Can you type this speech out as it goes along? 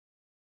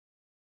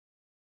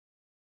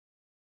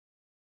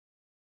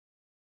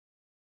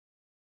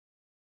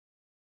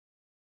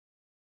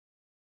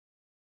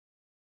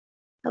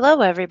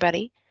Hello,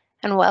 everybody,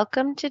 and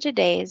welcome to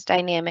today's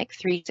Dynamic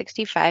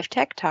 365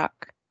 Tech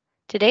Talk.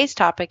 Today's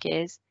topic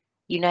is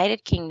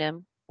United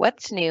Kingdom,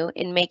 what's new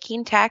in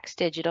making tax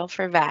digital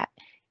for VAT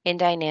in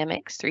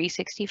Dynamics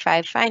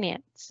 365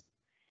 Finance.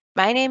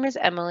 My name is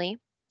Emily,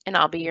 and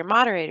I'll be your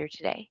moderator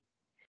today.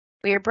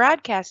 We are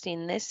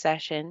broadcasting this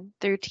session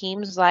through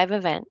Teams live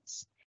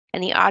events,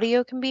 and the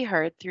audio can be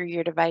heard through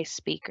your device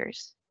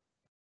speakers.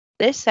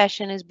 This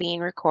session is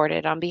being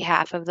recorded on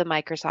behalf of the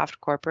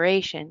Microsoft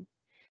Corporation.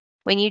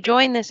 When you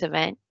join this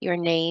event, your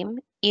name,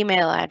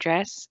 email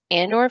address,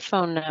 and/or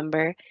phone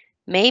number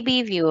may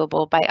be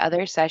viewable by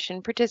other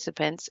session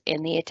participants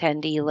in the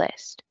attendee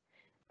list.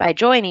 By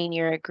joining,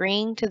 you're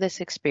agreeing to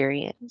this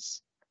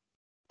experience.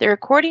 The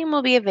recording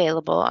will be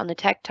available on the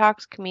Tech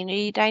Talks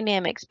Community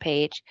Dynamics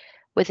page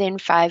within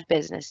 5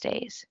 business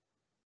days.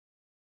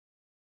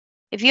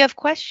 If you have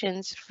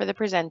questions for the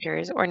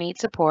presenters or need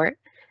support,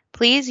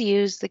 please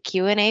use the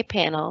Q&A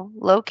panel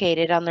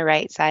located on the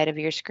right side of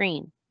your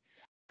screen.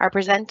 Our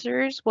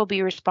presenters will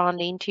be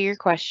responding to your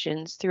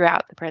questions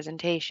throughout the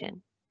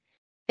presentation.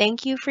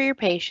 Thank you for your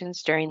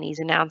patience during these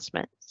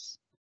announcements.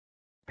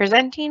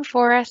 Presenting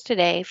for us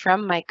today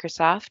from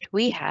Microsoft,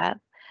 we have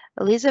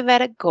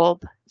Elizaveta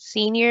Golb,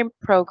 Senior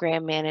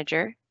Program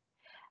Manager,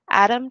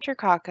 Adam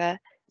Turkaka,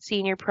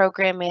 Senior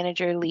Program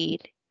Manager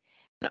Lead,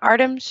 and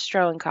Artem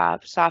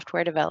Stroenkov,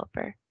 Software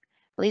Developer.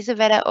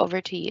 Elizaveta, over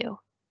to you.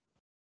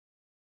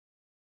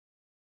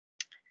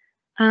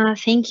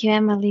 Thank you,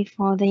 Emily,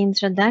 for the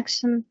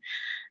introduction,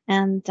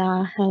 and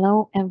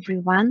hello,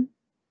 everyone.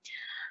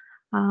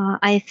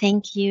 I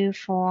thank you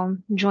for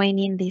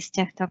joining this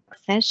Tech Talk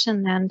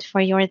session and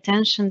for your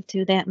attention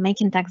to the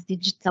Making Tax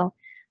Digital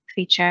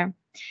feature.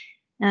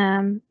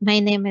 My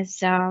name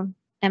is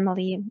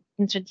Emily,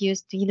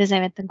 introduced to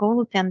Elizaveta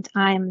Golub, and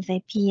I am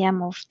the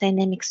PM of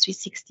Dynamics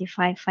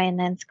 365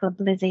 Finance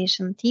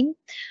Globalization team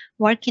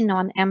working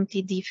on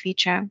MTD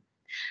feature.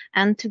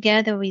 And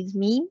together with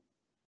me,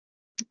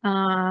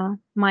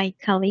 my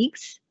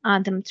colleagues,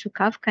 Adam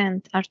Trukavka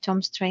and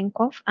Artem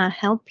Stroenkov, are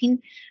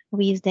helping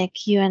with the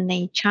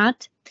Q&A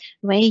chat,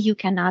 where you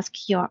can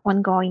ask your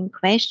ongoing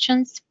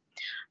questions.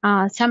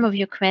 Some of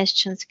your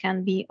questions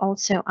can be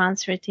also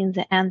answered in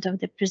the end of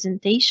the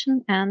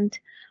presentation and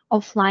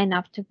offline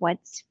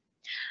afterwards.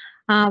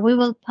 We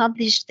will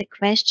publish the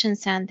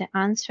questions and the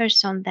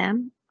answers on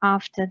them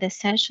after the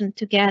session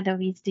together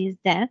with this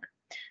deck,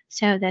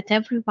 so that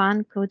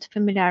everyone could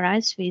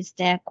familiarize with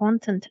the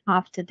content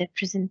after the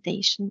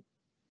presentation.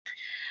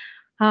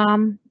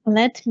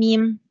 Let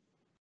me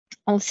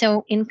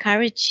also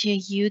encourage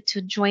you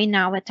to join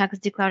our tax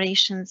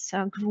declarations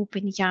group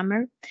in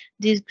Yammer.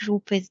 This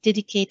group is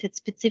dedicated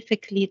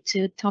specifically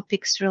to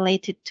topics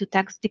related to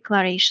tax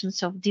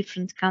declarations of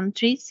different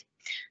countries.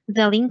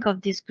 The link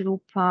of this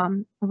group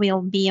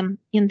will be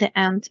in the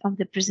end of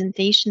the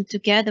presentation,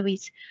 together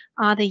with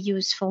other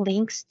useful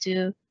links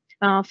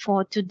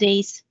for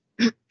today's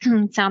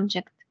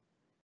subject.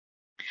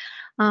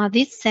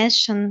 This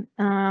session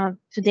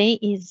today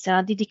is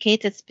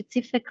dedicated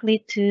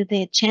specifically to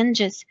the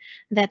changes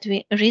that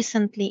we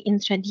recently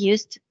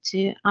introduced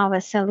to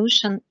our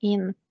solution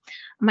in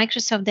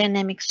Microsoft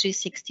Dynamics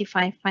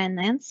 365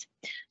 Finance,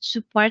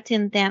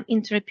 supporting the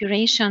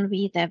interoperation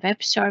with the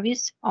web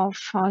service of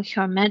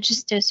Her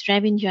Majesty's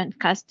Revenue and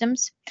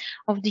Customs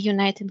of the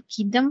United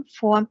Kingdom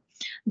for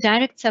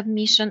direct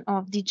submission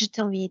of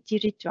digital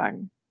VAT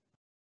return.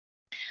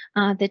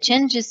 The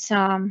changes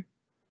are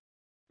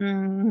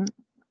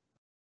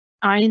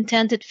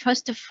intended,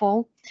 first of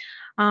all,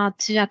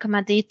 to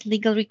accommodate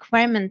legal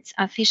requirements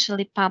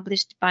officially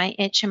published by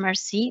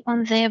HMRC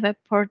on their web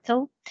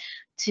portal,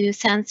 to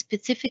send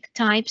specific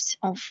types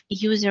of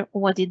user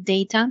audit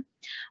data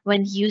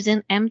when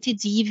using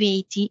MTD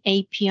VAT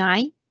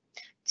API,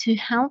 to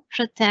help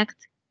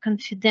protect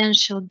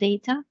confidential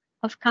data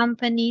of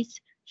companies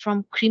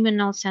from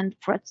criminals and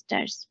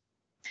fraudsters.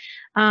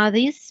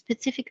 These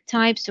specific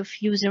types of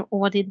user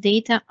audit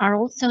data are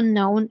also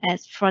known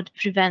as fraud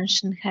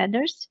prevention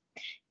headers,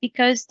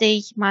 because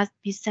they must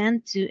be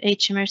sent to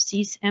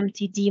HMRC's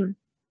MTD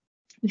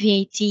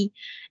VAT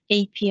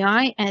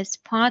API as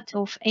part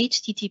of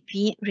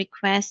HTTP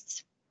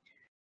requests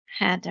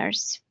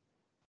headers.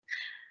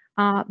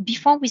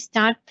 Before we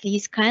start,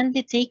 please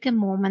kindly take a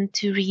moment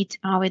to read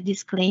our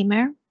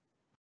disclaimer.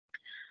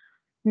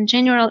 In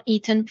general,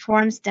 it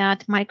informs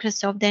that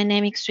Microsoft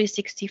Dynamics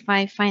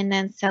 365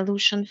 Finance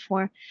solution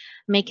for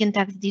making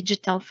tax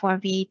digital for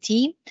VAT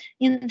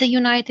in the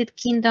United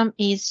Kingdom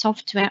is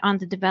software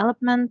under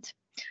development.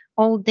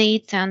 All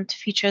dates and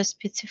features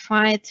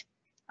specified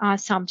are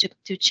subject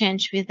to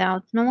change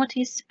without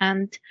notice,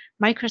 and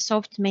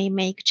Microsoft may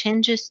make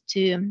changes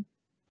to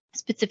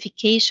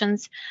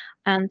specifications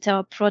and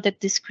product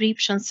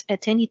descriptions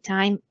at any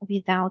time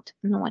without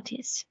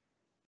notice.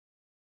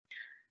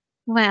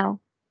 Well,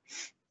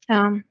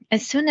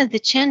 as soon as the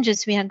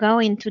changes we are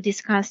going to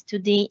discuss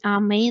today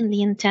are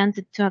mainly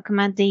intended to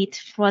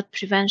accommodate fraud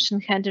prevention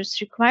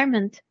headers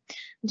requirement,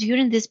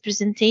 during this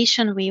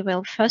presentation we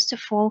will first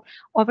of all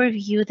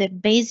overview the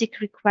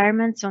basic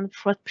requirements on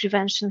fraud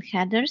prevention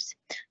headers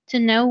to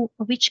know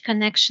which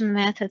connection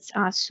methods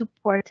are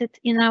supported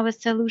in our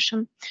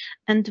solution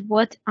and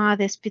what are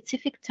the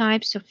specific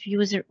types of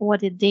user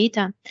audit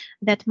data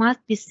that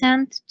must be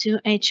sent to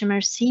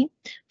HMRC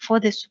for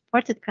the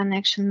supported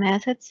connection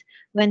methods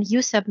when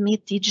you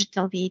submit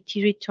digital VAT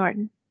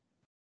return.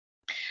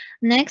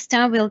 Next,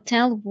 I will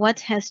tell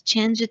what has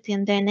changed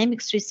in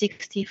Dynamics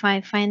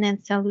 365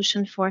 Finance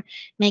solution for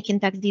making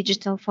tax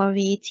digital for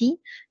VAT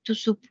to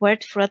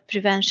support fraud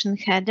prevention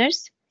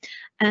headers,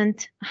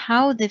 and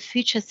how the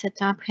feature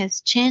setup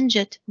has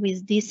changed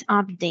with this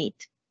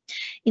update.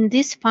 In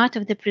this part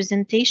of the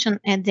presentation,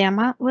 a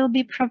demo will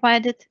be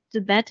provided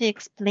to better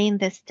explain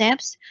the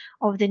steps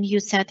of the new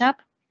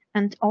setup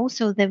and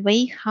also the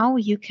way how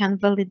you can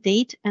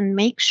validate and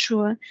make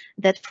sure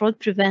that fraud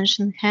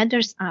prevention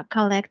headers are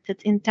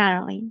collected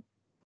entirely.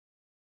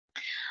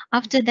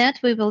 After that,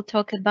 we will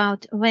talk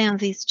about when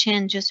these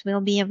changes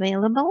will be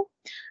available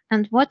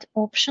and what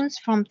options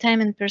from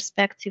timing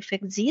perspective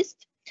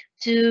exist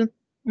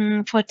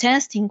for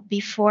testing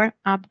before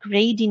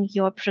upgrading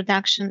your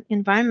production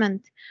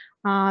environment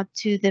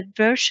to the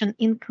version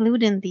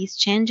including these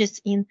changes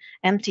in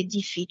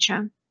MTD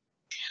feature.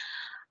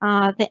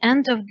 The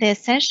end of the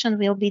session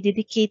will be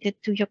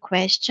dedicated to your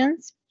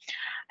questions.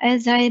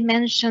 As I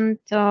mentioned,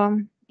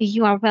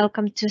 you are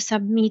welcome to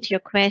submit your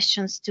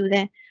questions to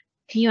the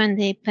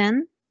Q&A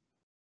pen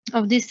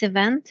of this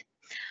event.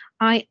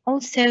 I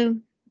also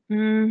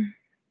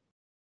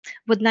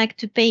would like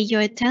to pay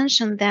your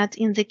attention that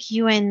in the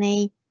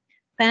Q&A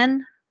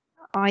pen,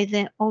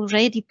 either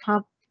already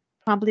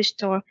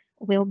published or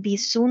will be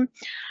soon,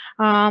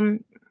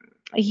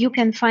 you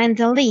can find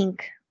a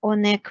link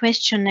on a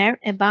questionnaire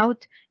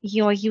about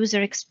your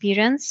user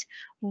experience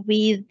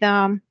with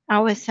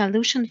our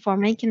solution for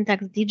making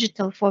tax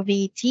digital for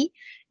VAT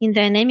in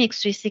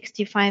Dynamics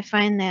 365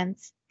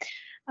 Finance.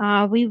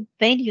 We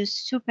value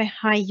super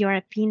high your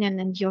opinion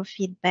and your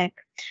feedback.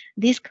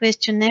 This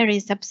questionnaire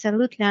is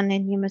absolutely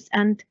anonymous,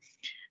 and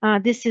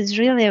this is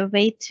really a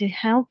way to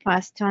help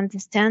us to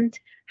understand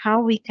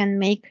how we can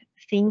make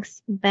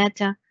things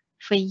better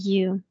for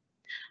you.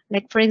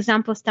 Like, for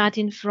example,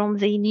 starting from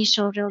the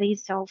initial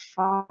release of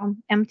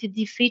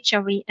MTD feature,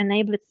 we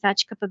enabled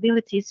such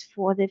capabilities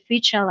for the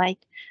feature like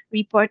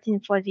reporting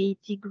for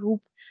VAT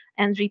group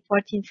and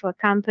reporting for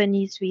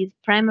companies with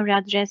primary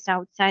address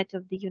outside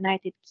of the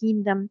United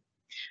Kingdom.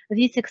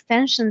 These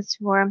extensions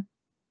were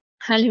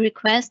highly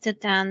requested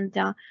and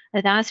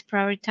thus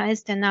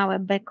prioritized in our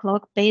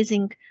backlog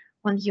basing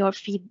on your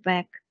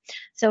feedback.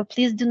 So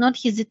please do not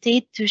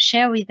hesitate to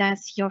share with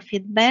us your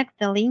feedback.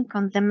 The link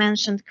on the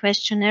mentioned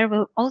questionnaire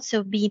will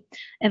also be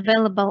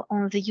available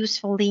on the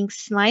useful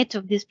links slide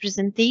of this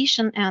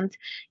presentation, and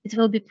it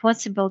will be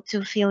possible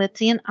to fill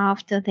it in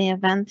after the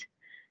event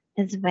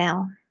as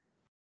well.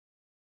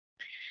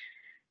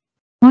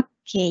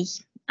 Okay,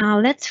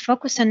 let's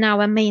focus on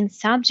our main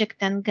subject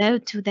and go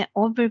to the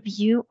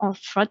overview of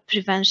fraud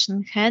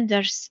prevention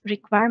headers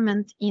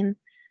requirement in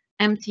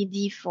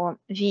MTD for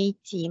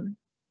VAT.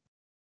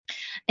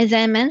 As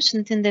I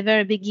mentioned in the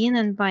very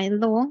beginning, by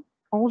law,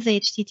 all the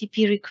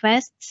HTTP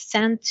requests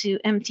sent to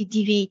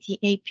MTD VAT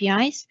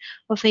APIs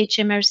of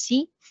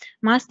HMRC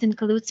must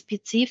include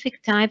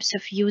specific types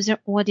of user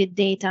audit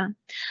data.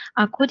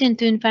 According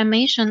to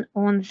information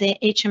on the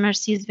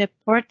HMRC's web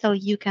portal,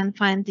 you can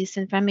find this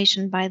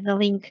information by the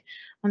link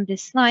on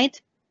this slide.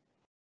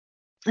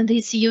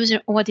 This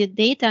user audit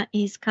data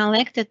is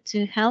collected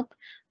to help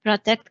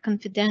protect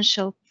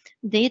confidential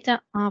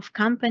data of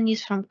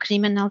companies from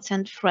criminals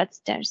and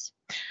fraudsters.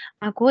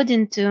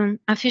 According to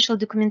official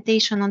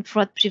documentation on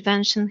fraud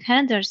prevention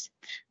headers,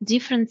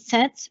 different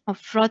sets of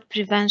fraud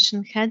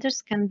prevention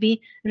headers can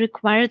be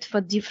required for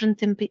different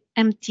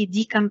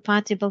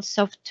MTD-compatible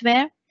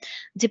software,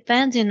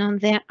 depending on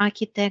their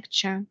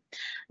architecture.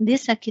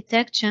 This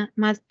architecture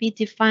must be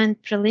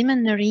defined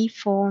preliminary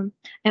for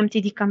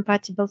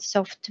MTD-compatible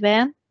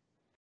software,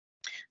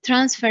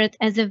 transferred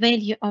as a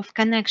value of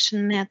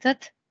connection method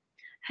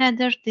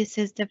header. This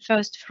is the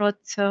first fraud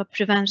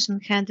prevention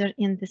header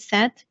in the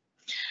set.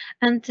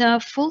 And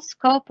full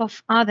scope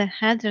of other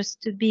headers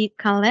to be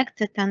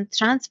collected and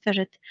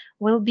transferred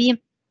will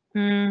be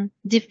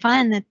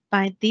defined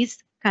by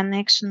this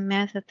connection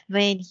method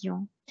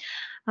value.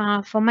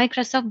 For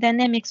Microsoft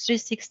Dynamics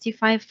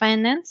 365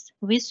 Finance,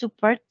 we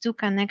support two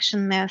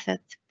connection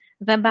methods,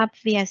 web app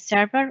via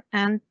server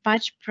and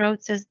batch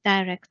process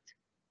direct.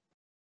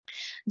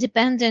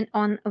 Depending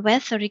on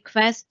whether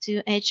request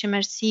to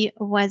HMRC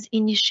was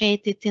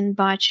initiated in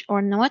batch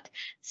or not,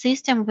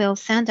 system will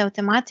send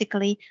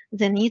automatically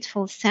the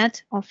needful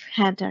set of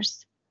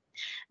headers.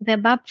 The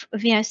web app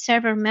via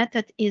server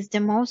method is the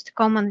most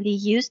commonly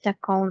used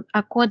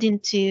according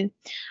to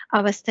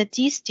our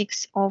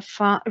statistics of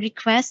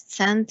requests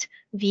sent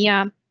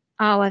via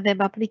our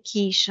web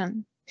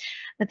application.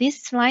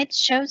 This slide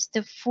shows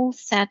the full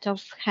set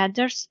of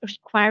headers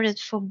required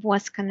for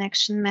both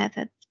connection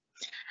methods.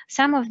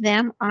 Some of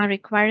them are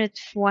required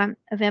for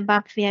web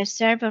app via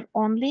server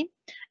only,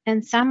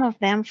 and some of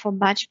them for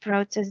batch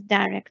process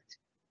direct.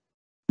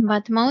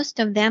 but most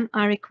of them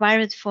are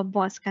required for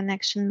both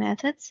connection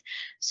methods.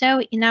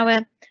 So in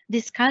our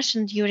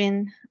discussion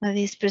during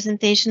this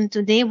presentation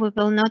today, we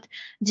will not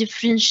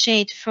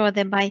differentiate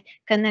further by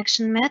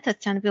connection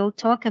methods, and we'll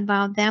talk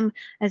about them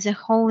as a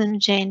whole in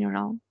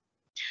general.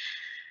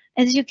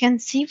 As you can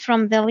see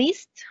from the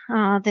list,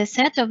 the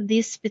set of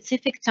these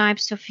specific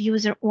types of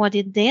user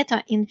audit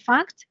data, in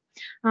fact,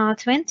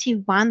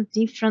 21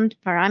 different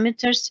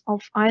parameters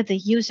of either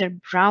user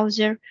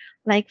browser,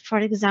 like for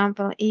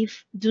example,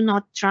 if do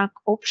not track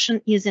option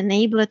is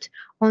enabled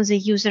on the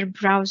user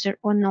browser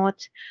or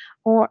not,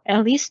 or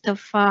a list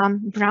of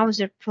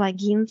browser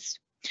plugins,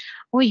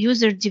 or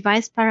user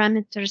device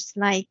parameters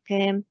like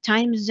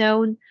time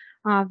zone,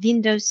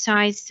 window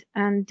size,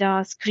 and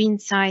screen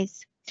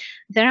size.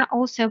 There are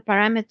also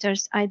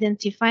parameters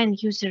identifying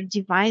user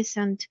device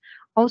and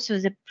also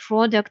the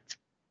product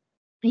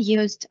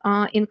used,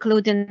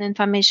 including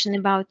information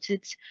about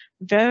its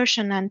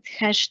version and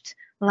hashed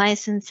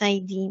license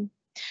ID.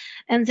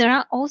 And there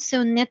are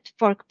also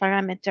network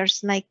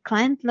parameters like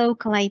client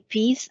local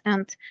IPs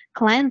and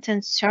client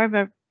and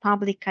server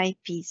public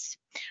IPs,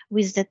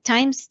 with the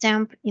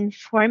timestamp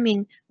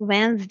informing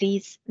when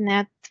these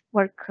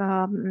network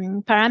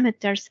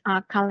parameters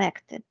are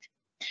collected.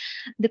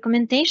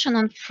 Documentation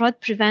on fraud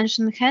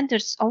prevention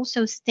headers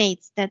also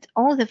states that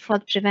all the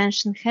fraud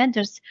prevention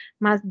headers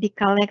must be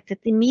collected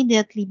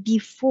immediately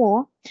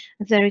before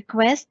the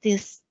request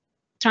is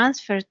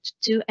transferred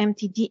to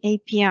MTD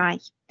API.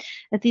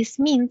 This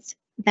means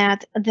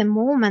that the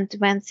moment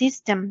when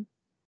system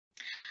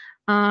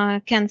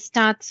can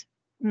start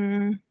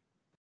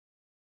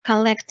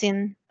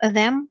collecting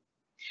them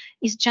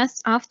is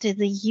just after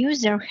the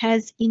user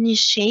has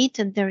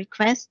initiated the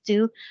request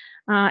to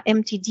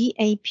MTD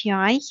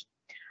API,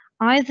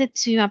 either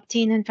to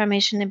obtain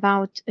information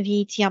about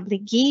VAT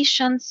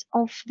obligations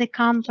of the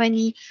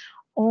company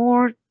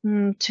or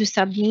to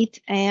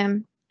submit a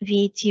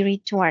VAT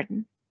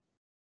return.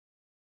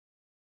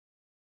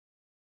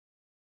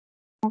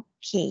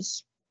 Okay,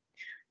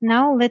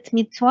 now let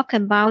me talk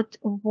about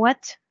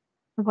what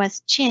was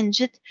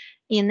changed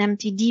in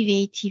MTD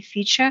VAT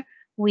feature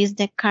with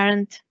the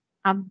current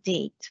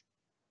update.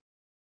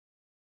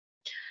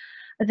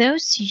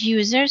 Those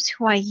users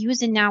who are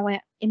using our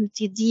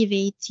MTD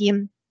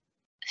VAT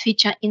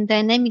feature in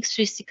Dynamics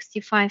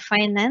 365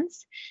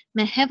 Finance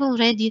may have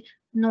already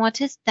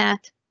noticed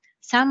that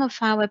some of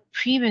our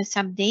previous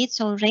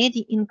updates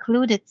already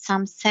included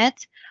some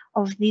set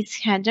of these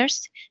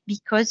headers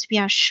because we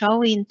are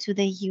showing to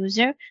the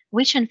user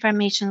which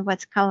information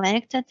was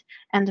collected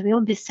and will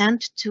be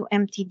sent to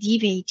MTD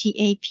VAT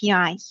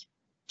API.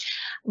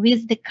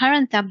 With the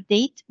current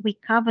update, we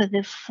cover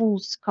the full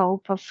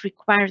scope of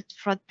required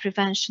fraud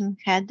prevention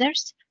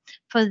headers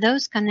for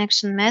those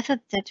connection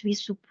methods that we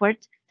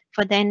support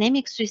for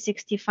Dynamics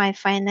 365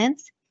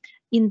 Finance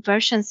in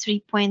version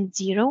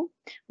 3.0,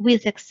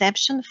 with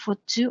exception for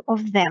 2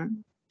 of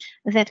them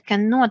that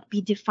cannot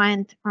be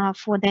defined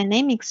for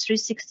Dynamics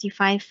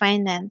 365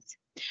 Finance.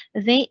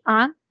 They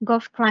are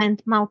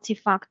GovClient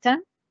Multifactor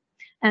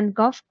and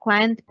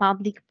GovClient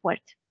Public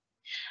Port.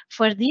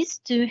 For these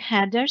 2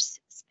 headers,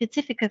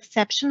 specific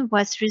exception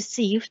was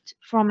received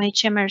from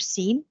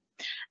HMRC,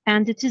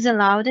 and it is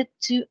allowed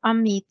to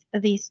omit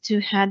these 2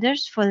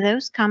 headers for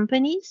those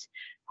companies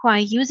who are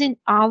using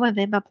our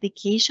web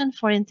application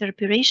for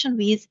integration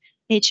with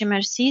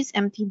HMRC's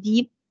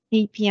MTD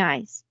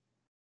APIs.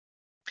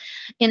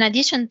 In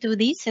addition to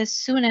this, as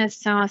soon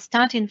as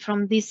starting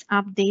from this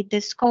update,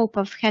 the scope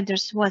of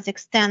headers was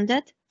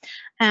extended,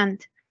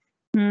 and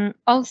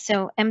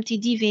also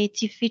MTD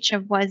VAT feature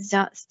was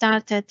has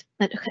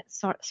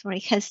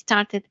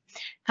started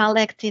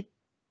collected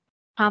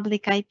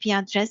public IP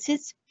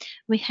addresses.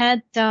 We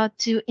had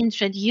to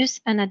introduce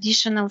an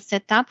additional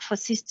setup for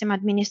system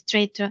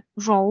administrator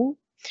role,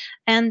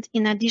 and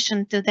in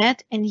addition to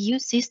that, a new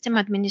system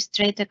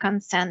administrator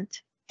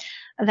consent.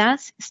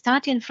 Thus,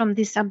 starting from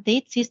this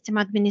update, system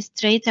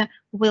administrator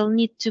will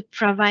need to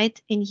provide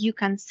a new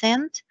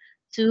consent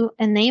to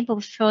enable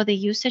further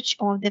usage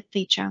of the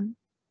feature.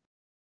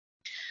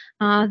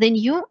 The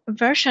new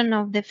version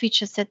of the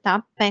feature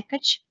setup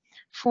package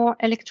for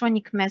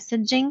electronic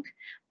messaging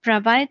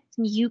provides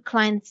new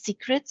client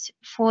secrets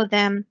for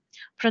the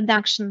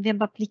production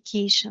web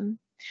application.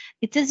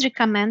 It is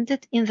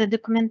recommended in the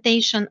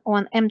documentation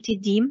on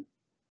MTD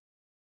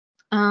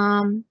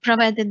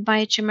provided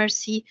by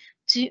HMRC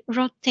to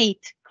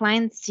rotate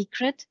client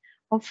secret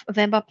of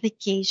web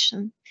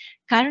application.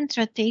 Current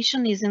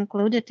rotation is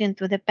included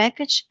into the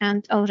package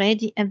and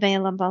already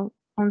available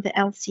on the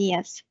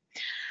LCS.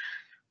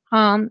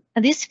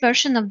 This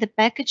version of the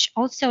package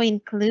also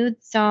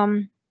includes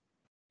some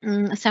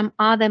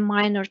other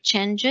minor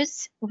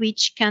changes,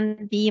 which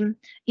can be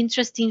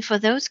interesting for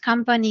those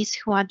companies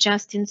who are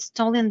just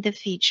installing the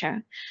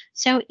feature.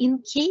 So in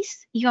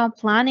case you are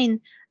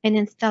planning an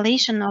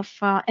installation of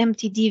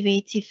MTD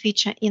VAT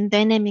feature in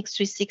Dynamics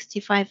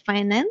 365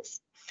 Finance,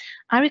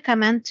 I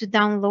recommend to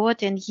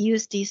download and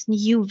use this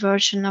new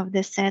version of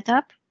the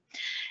setup.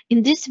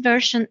 In this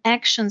version,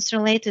 actions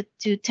related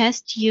to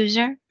test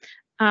user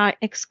are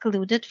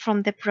excluded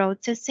from the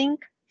processing.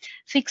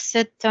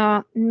 Fixed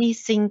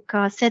missing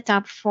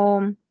setup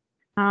for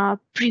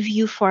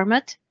preview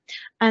format,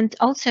 and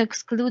also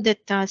excluded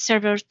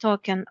server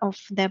token of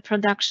the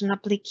production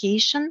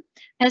application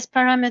as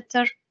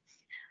parameter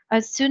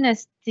as soon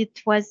as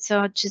it was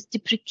just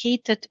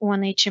deprecated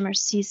on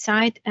HMRC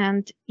side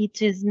and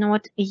it is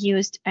not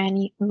used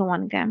any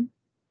longer.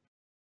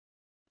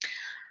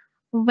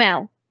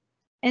 Well,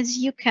 as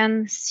you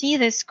can see,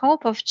 the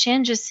scope of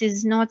changes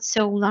is not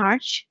so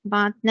large,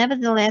 but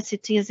nevertheless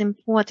it is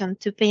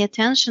important to pay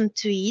attention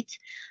to it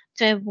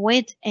to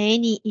avoid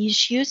any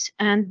issues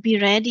and be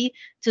ready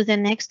to the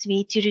next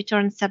VAT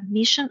return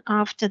submission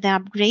after the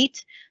upgrade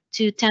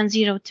to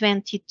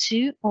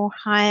 10.022 or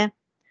higher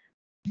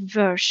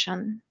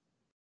version.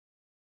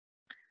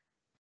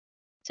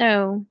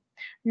 So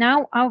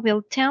now I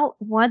will tell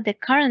what the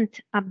current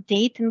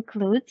update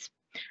includes,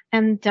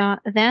 and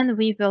then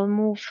we will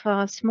move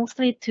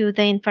smoothly to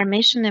the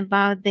information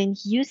about the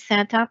new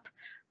setup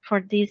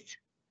for this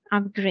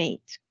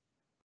upgrade.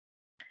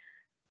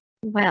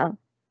 Well,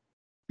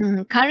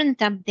 current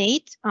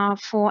update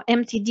for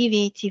MTD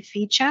VAT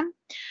feature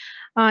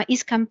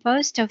is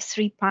composed of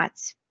 3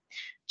 parts.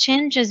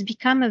 Changes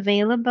become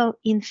available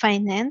in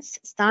finance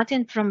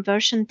starting from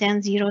version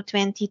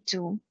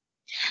 10.022.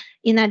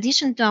 In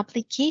addition to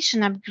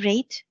application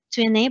upgrade,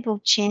 to enable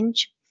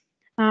change,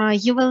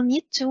 you will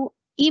need to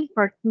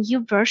import new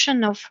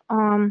version of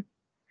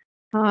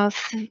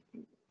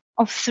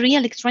 3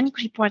 electronic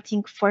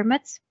reporting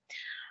formats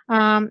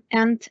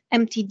and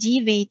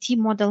MTD VAT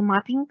model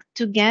mapping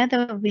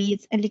together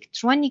with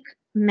electronic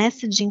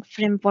messaging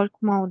framework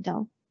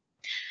model.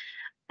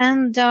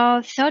 And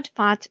the third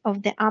part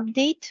of the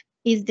update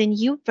is the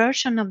new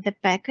version of the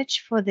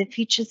package for the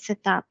feature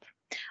setup.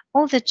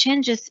 All the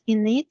changes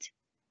in it,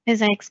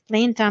 as I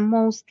explained, are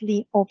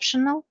mostly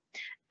optional,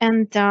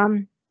 and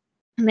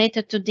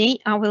later today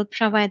I will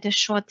provide a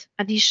short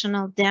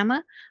additional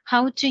demo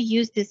how to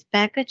use this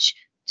package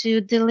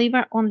to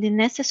deliver only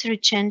necessary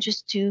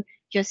changes to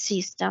your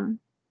system.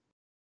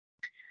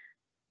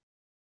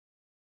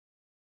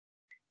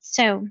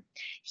 So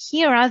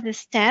here are the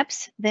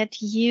steps that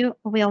you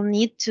will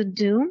need to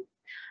do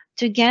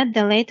to get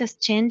the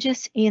latest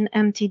changes in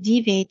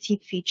MTD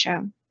VAT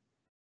feature.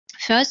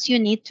 First, you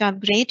need to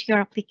upgrade your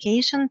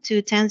application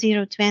to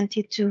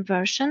 10.022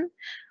 version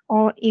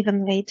or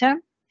even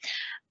later.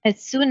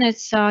 As soon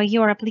as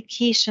your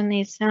application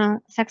is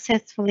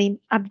successfully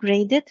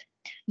upgraded,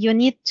 you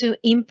need to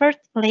import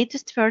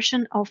latest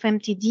version of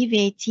MTD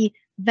VAT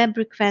web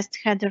request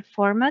header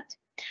format,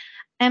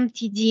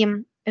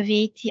 MTD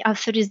VAT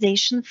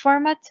authorization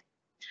format,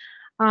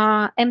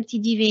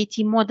 MTD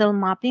VAT model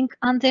mapping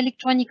under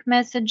electronic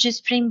messages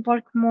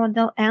framework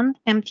model, and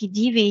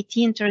MTD VAT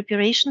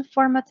interoperation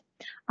format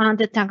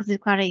under tax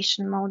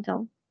declaration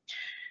model.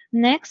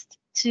 Next,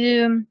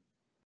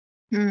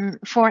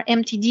 for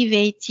MTD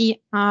VAT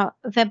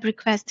web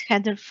request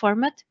header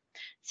format,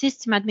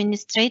 system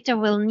administrator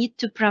will need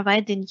to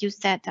provide a new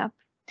setup.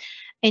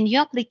 A new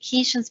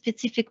application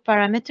specific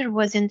parameter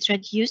was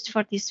introduced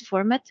for this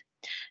format.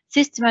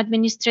 System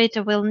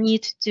administrator will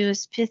need to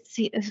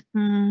specify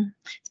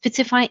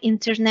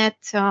internet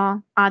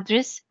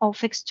address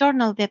of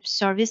external web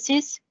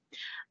services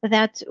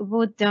that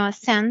would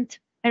send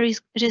a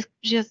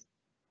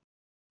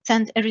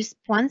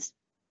response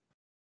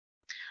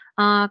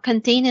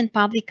containing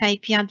public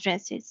IP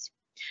addresses.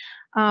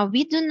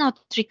 We do not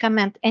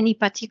recommend any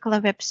particular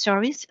web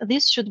service.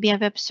 This should be a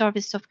web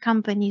service of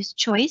company's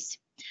choice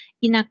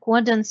in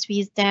accordance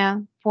with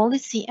their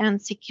policy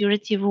and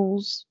security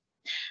rules.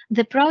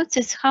 The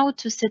process how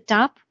to set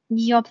up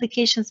new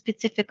application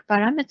specific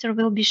parameter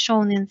will be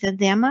shown in the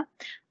demo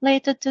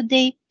later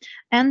today,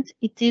 and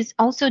it is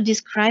also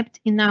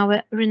described in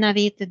our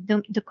renovated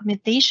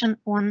documentation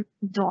on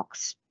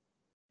docs.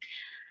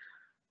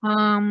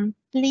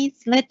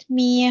 Please let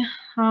me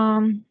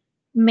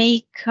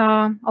make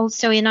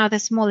also another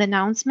small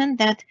announcement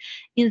that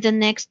in the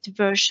next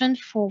version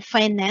for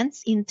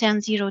finance in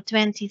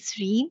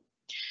 10.023,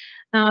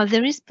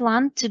 there is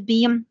planned to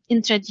be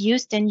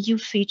introduced a new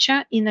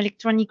feature in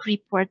electronic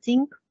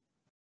reporting,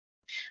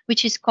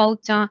 which is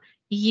called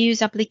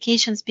use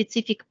application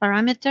specific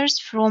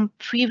parameters from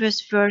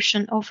previous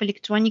version of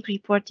electronic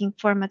reporting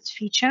formats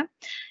feature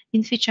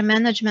in feature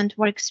management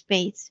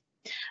workspace.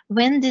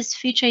 When this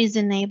feature is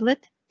enabled,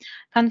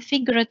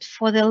 configured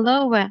for the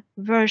lower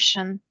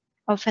version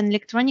of an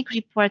electronic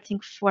reporting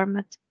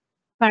format,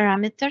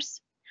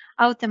 parameters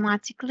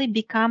automatically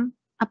become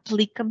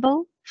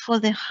applicable for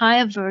the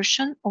higher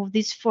version of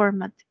this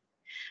format.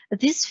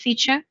 This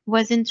feature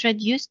was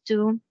introduced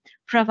to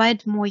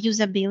provide more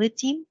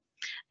usability,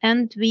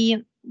 and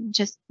we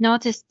just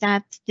noticed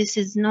that this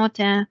is not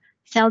a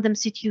seldom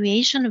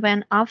situation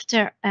when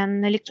after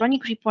an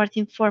electronic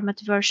reporting format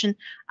version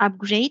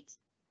upgrade,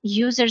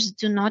 users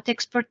do not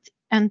export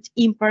and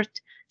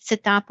import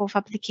setup of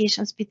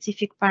application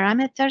specific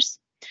parameters,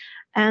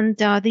 and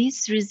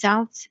these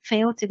results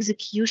failed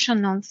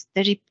execution of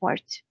the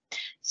report.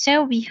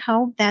 So we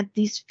hope that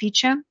this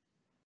feature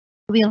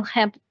will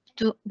help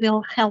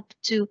will help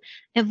to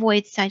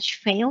avoid such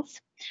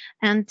fails,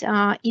 and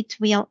it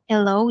will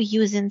allow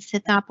using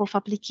setup of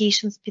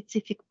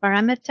application-specific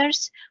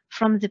parameters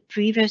from the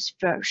previous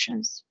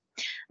versions.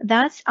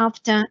 Thus,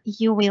 after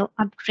you will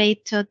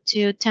upgrade to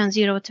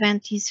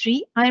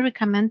 10.0.23, I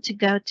recommend to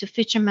go to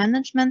Feature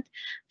Management,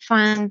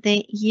 find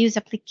the Use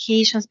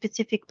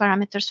Application-Specific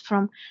Parameters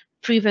from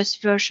previous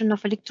version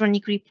of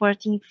electronic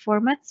reporting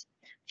formats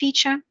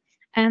feature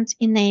and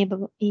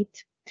enable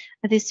it.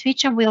 This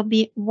feature will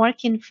be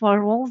working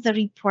for all the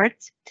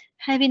reports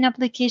having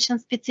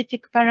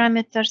application-specific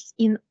parameters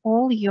in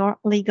all your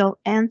legal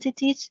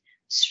entities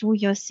through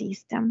your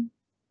system.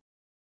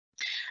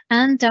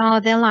 And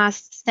the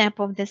last step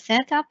of the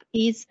setup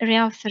is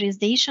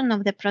reauthorization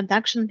of the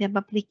production web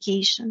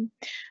application.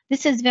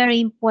 This is a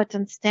very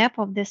important step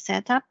of the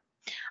setup.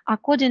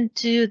 According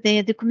to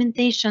the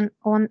documentation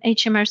on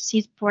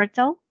HMRC's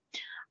portal,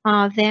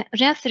 the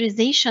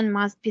reauthorization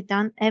must be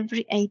done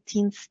every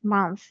 18th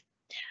month.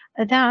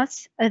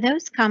 Thus,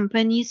 those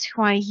companies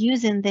who are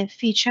using the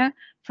feature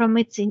from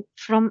its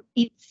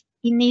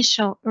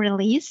initial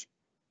release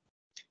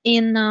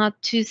in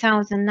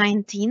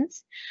 2019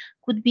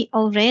 could be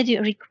already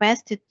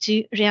requested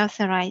to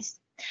reauthorize.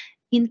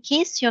 In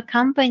case your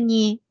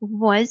company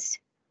was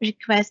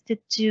requested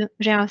to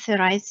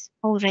reauthorize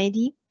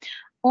already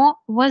or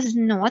was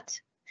not,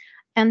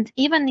 and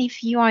even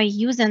if you are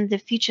using the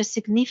feature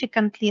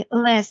significantly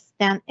less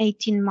than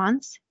 18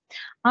 months,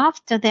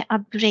 after the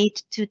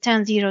upgrade to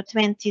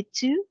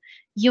 10.0.22,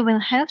 you will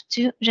have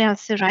to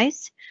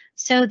reauthorize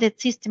so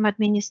that system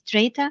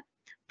administrator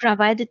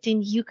provided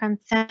in you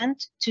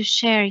consent to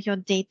share your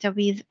data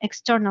with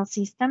external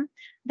system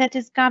that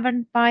is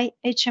governed by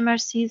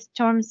HMRC's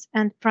terms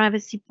and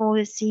privacy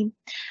policy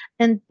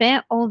and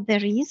bear all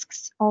the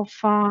risks of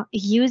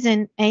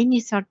using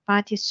any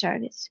third-party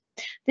service.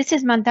 This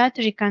is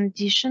mandatory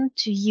condition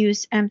to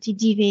use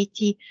MTD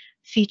VAT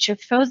feature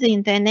further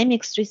in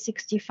Dynamics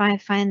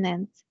 365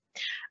 Finance.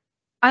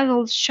 I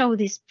will show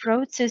this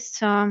process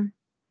to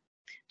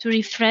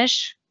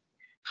refresh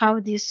how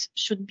this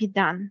should be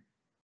done.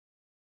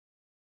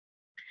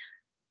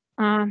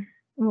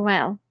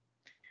 Well,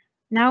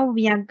 now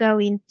we are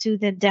going to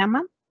the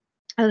demo.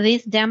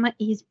 This demo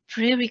is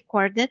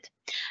pre-recorded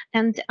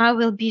and I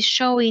will be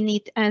showing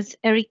it as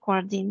a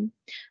recording.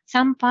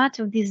 Some part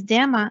of this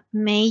demo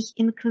may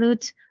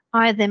include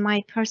either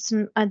my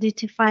personal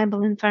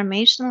identifiable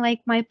information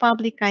like my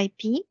public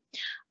IP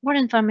or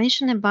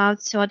information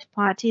about third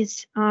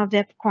parties'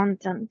 web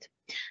content.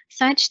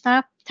 Such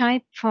type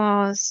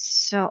of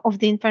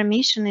the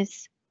information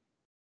is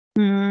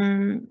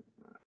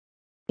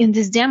in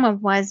this demo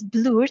was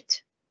blurred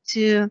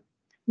to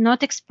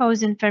not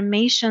expose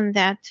information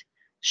that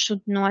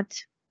should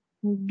not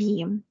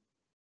be.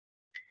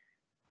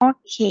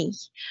 Okay,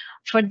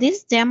 for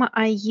this demo,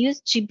 I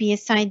use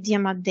GBSI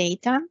demo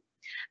data,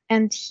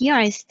 and here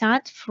I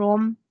start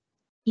from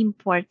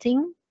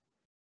importing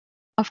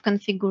of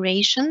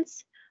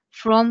configurations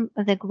from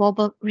the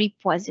global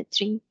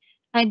repository.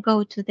 I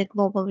go to the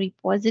global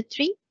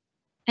repository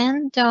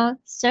and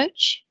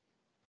search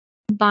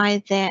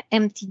by the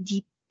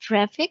MTD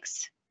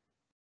prefix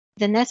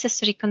the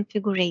necessary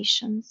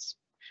configurations.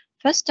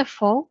 First of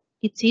all,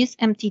 it is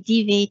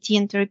MTD VAT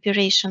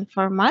interpretation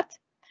format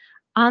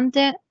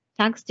under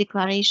tax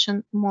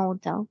declaration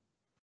model.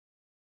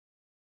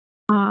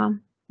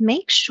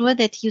 Make sure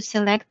that you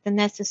select the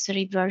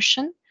necessary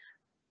version.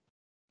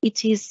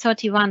 It is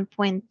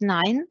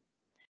 31.9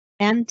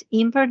 and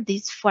import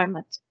this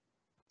format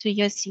to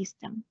your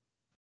system.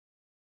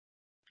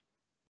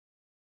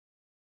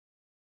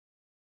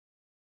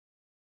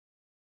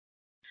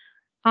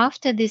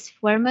 After this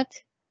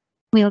format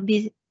will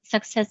be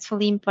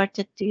successfully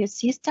imported to your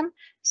system,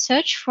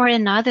 search for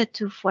another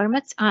two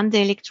formats under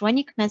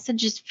electronic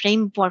messages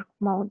framework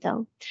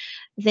model.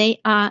 They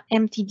are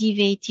MTD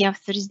VAT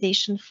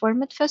authorization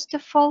format, first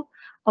of all,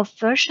 of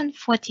version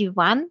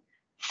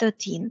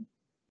 41.13.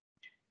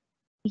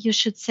 You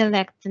should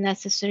select the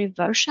necessary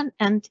version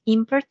and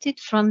import it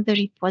from the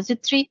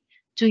repository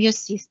to your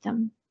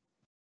system.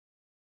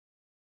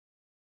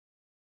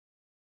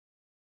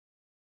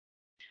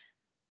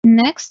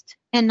 Next,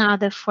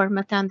 another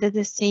format under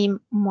the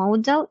same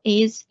model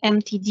is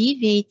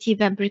MTD VAT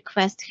web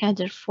request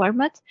header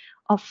format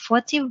of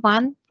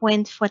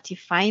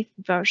 41.45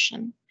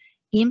 version.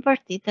 Import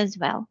it as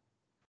well.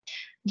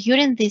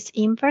 During this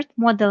import,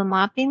 model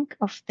mapping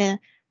of the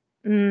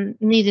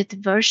needed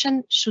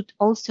version should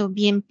also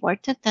be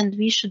imported, and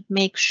we should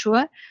make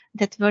sure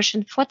that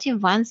version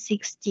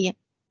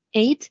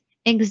 41.68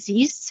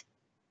 exists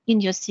in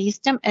your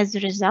system as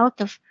a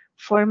result of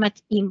format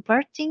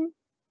importing.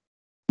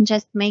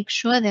 Just make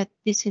sure that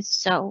this is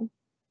so.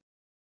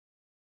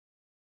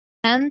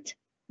 And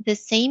the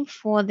same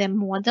for the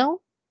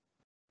model.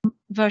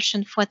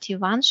 Version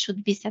 41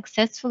 should be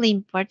successfully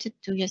imported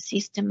to your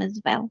system as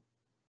well.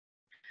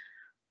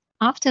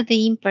 After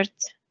the import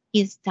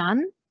is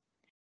done,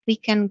 we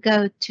can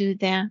go to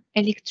the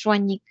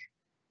electronic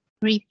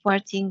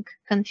reporting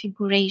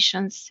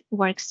configurations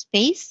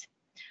workspace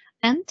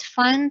and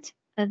find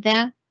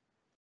the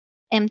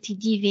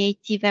MTD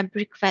VAT web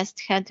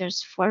request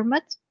headers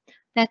format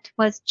that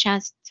was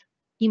just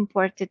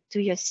imported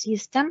to your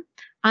system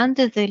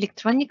under the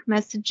electronic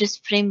messages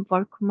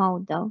framework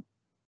model.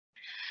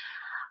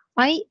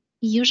 I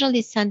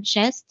usually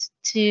suggest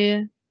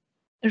to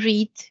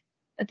read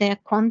the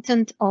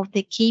content of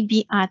the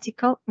KB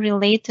article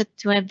related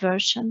to a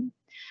version.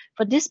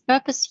 For this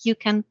purpose, you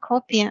can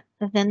copy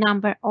the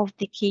number of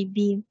the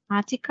KB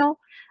article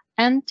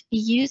and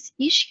use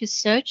issue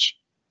search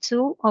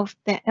tool of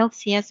the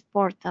LCS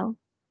portal,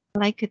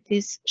 like it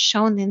is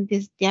shown in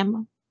this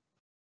demo.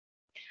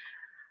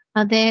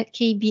 The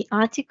KB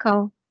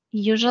article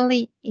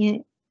usually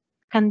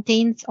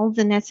contains all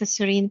the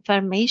necessary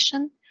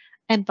information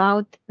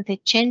about the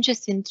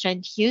changes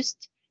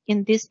introduced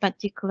in this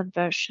particular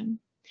version.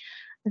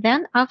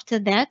 Then after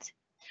that,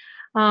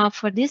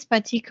 for this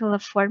particular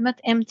format,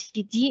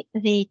 MTD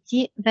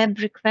VAT web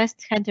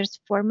request headers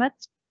format,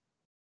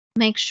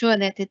 make sure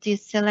that it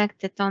is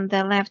selected on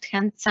the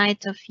left-hand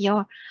side of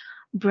your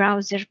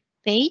browser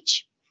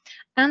page,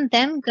 and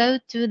then go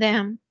to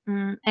the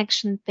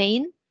action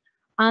pane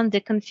under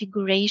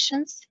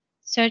configurations,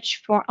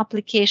 search for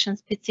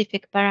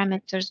application-specific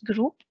parameters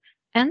group,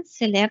 and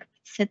select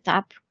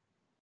setup.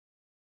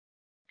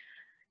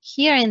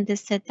 Here in the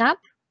setup,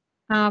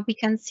 we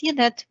can see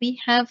that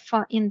we have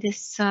in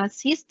this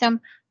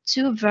system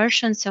two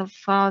versions of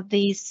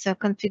this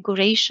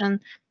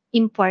configuration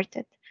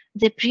imported.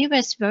 The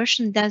previous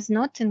version does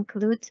not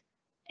include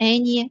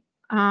any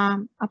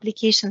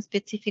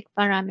application-specific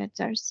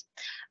parameters,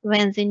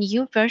 when the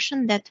new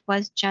version that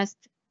was just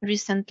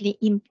recently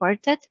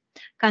imported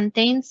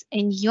contains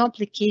a new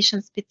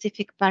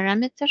application-specific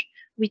parameter,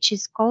 which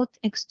is called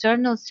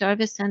external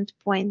service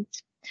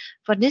endpoint.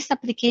 For this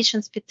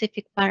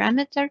application-specific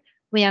parameter,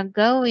 we are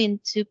going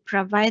to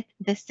provide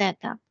the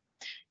setup.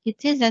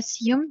 It is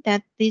assumed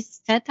that this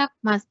setup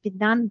must be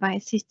done by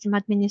a system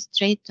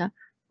administrator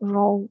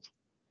role.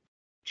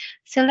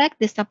 Select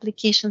this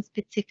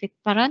application-specific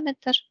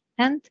parameter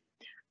and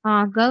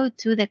go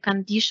to the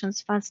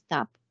conditions first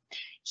tab.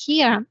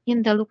 Here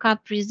in the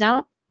lookup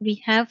result,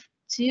 we have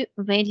two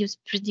values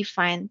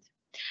predefined.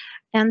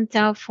 And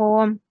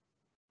for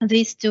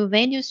these two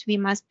values, we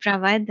must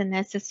provide the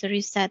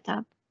necessary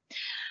setup.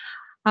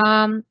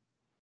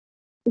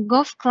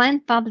 Gov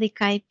client public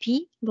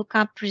IP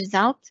lookup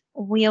result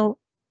will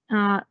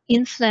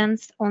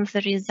influence on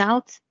the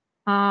result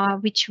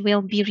which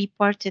will be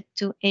reported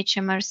to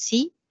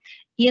HMRC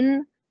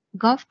in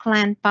Gov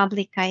client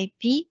public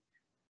IP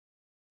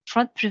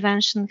fraud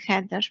prevention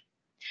header.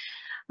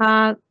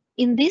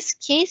 In this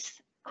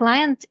case,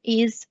 client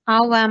is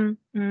our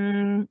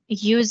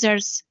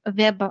user's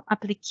web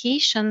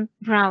application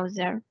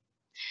browser.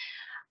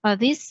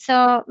 This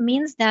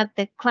means that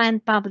the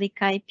client public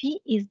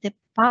IP is the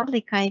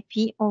public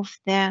IP of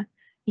the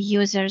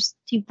user's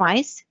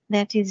device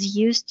that is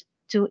used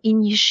to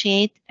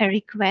initiate a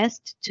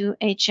request to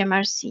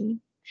HMRC.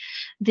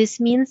 This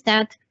means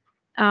that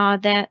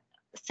the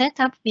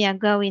setup we are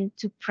going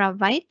to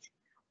provide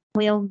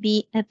will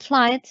be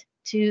applied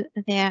to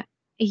the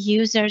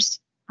user's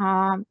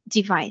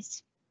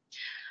device.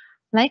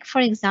 Like,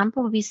 for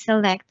example, we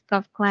select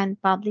Gov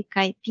client public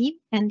IP,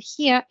 and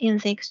here in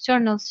the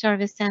external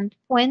service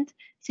endpoint,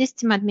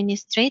 system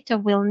administrator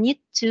will need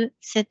to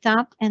set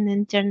up an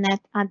internet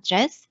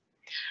address,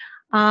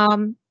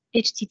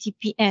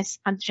 HTTPS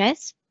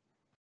address,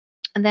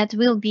 that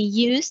will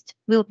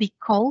be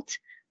called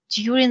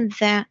during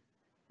the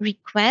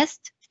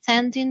request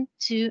sending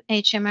to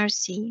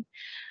HMRC.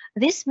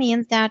 This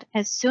means that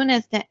as soon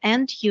as the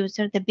end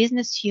user, the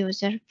business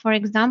user, for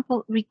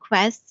example,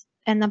 requests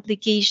an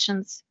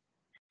applications,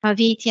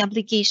 VAT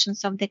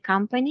applications of the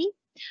company,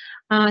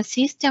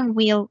 system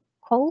will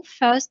call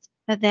first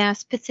the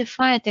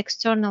specified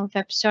external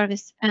web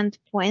service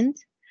endpoint.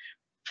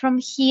 From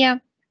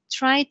here,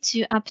 try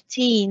to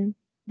obtain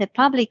the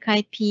public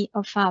IP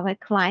of our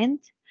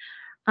client,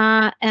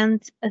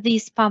 and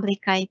this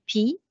public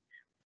IP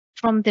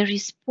from the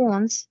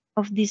response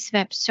of this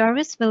web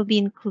service will be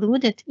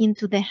included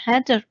into the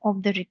header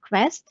of the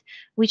request,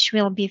 which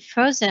will be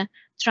further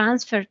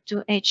transferred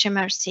to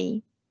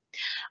HMRC.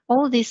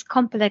 All this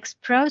complex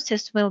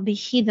process will be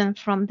hidden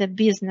from the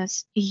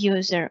business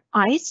user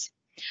eyes,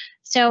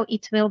 so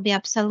it will be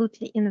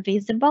absolutely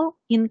invisible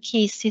in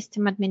case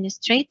system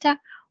administrator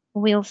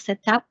will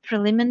set up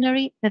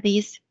preliminary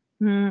this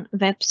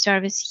web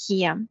service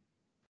here.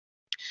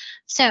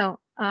 So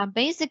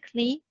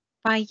basically,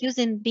 by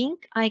using Bing,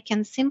 I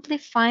can simply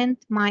find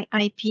my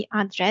IP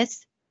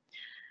address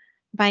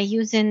by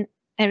using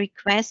a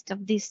request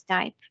of this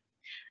type.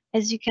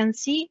 As you can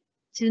see,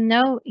 to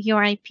know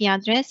your IP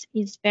address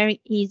is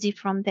very easy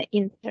from the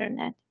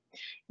internet.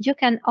 You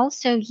can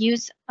also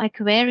use a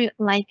query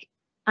like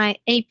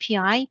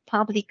API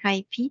public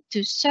IP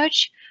to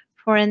search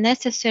for a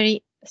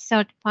necessary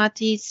third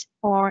parties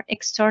or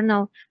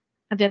external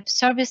web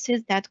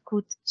services that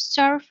could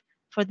serve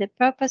for the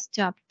purpose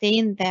to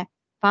obtain the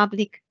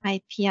public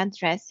IP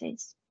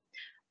addresses,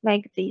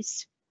 like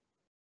this.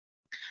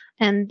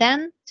 And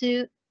then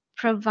to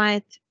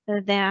provide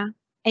the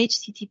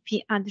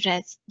HTTP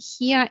address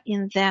here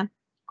in the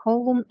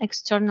column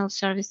external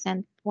service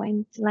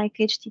endpoint, like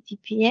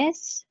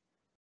HTTPS,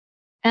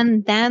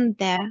 and then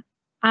the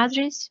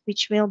address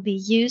which will be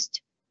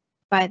used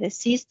by the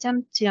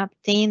system to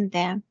obtain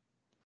the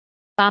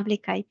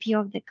public IP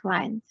of the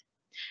client.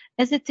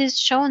 As it is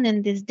shown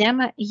in this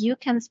demo, you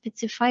can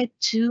specify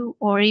 2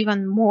 or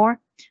even more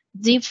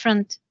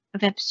different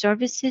web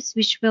services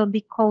which will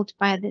be called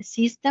by the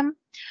system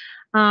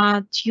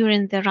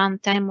during the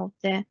runtime of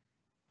the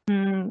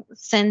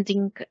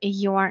sending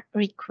your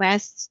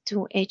requests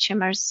to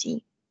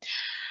HMRC.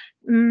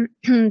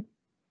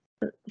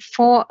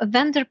 For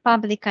vendor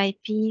public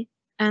IP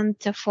and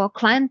for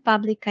client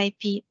public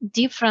IP,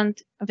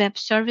 different web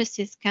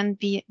services can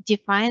be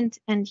defined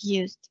and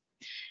used.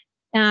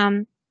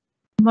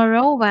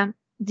 Moreover,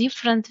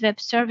 different web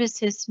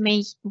services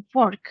may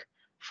work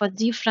for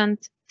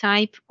different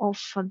type of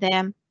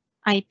the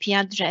IP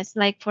address.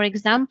 Like, for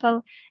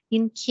example,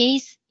 in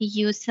case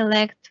you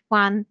select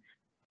one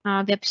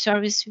web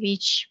service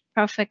which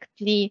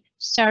perfectly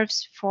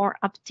serves for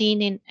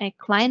obtaining a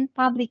client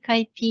public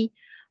IP,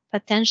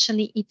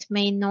 potentially it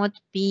may not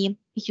be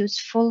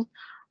useful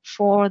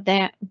for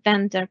the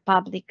vendor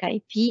public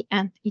IP,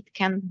 and it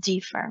can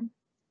differ.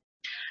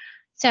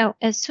 So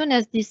as soon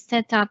as this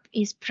setup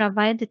is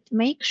provided,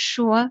 make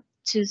sure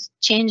to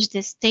change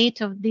the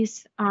state of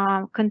this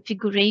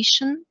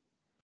configuration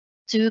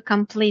to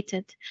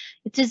completed.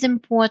 It is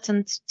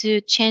important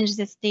to change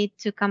the state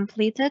to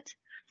completed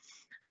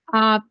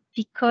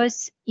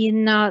because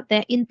in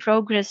the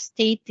in-progress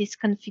state, this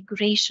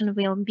configuration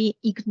will be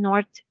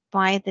ignored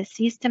by the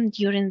system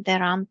during the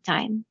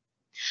runtime.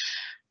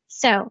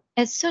 So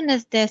as soon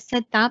as the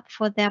setup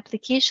for the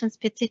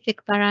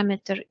application-specific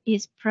parameter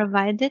is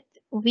provided,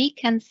 we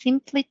can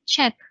simply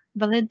check,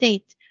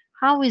 validate,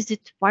 how is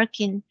it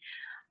working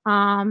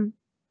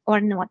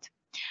or not.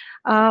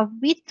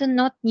 We do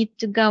not need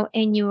to go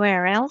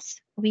anywhere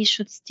else. We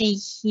should stay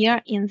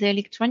here in the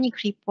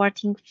electronic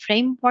reporting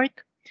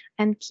framework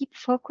and keep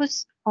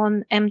focus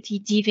on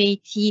MTD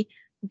VAT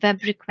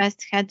web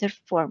request header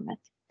format.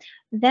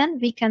 Then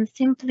we can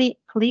simply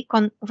click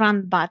on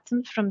Run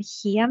button from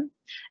here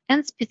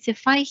and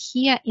specify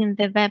here in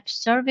the web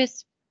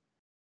service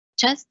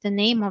just the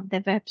name of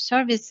the web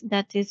service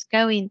that is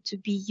going to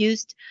be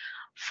used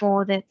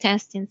for the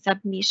testing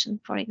submission,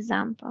 for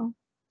example.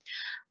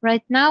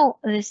 Right now,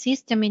 the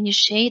system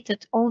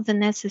initiated all the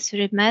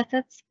necessary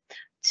methods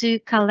to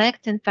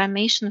collect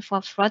information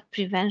for fraud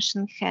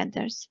prevention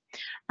headers.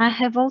 I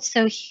have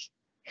also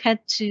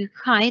had to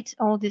hide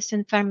all this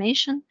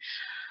information,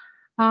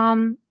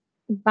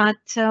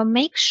 but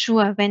make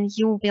sure when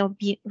you will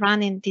be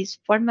running this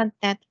format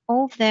that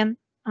all the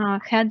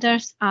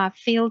headers are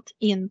filled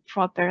in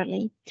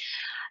properly.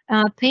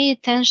 Pay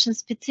attention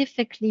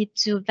specifically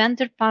to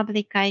vendor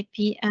public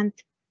IP and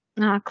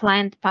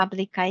client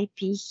public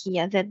IP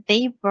here, that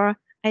they were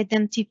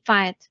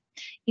identified.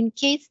 In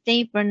case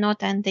they were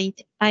not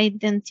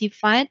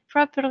identified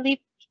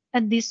properly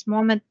at this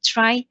moment,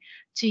 try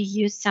to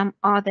use some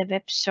other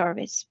web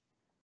service.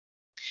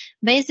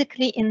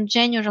 Basically, in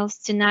general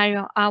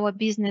scenario, our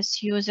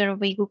business user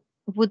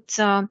would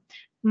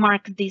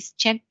mark this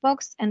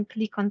checkbox and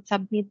click on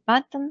Submit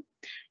button.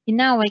 In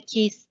our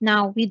case,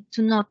 now we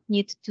do not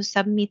need to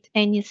submit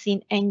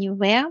anything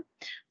anywhere.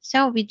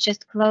 So we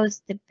just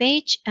close the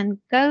page and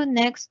go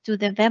next to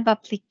the Web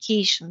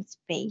Applications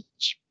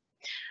page.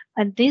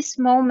 At this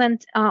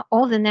moment,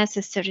 all the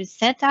necessary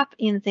setup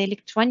in the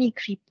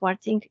electronic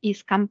reporting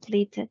is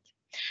completed.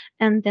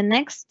 And the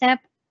next step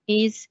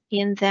is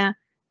in the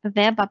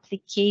Web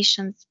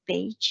Applications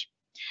page.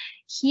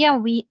 Here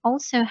we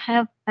also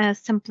have a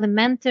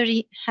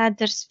supplementary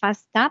headers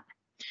fast up,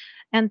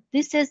 and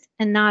this is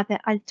another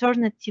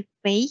alternative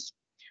way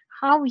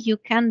how you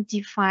can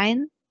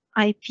define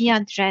IP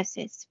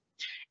addresses.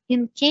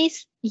 In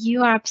case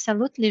you are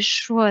absolutely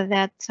sure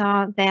that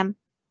the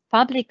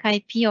public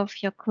IP of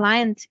your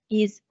client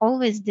is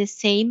always the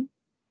same,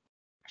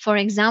 for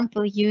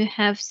example, you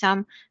have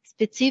some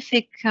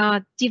specific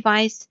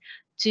device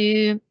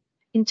to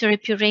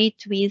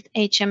interoperate with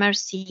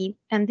HMRC,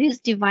 and this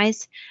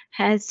device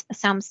has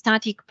some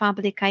static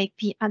public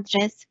IP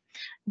address,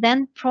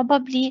 then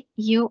probably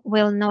you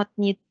will not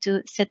need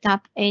to set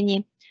up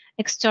any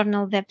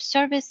external web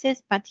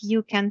services, but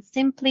you can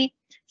simply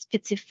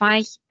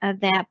specify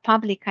the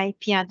public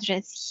IP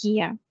address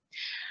here.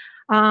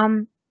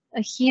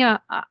 Here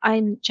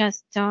I'm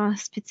just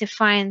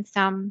specifying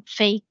some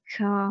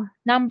fake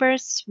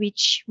numbers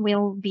which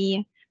will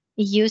be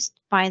used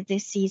by the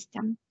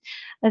system.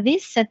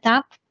 This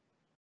setup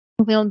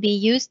will be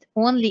used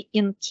only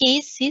in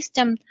case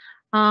system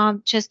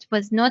just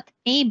was not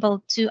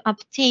able to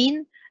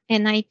obtain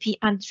an IP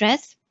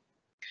address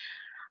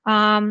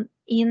by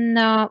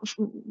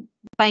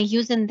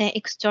using the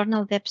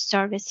external web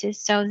services.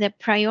 So the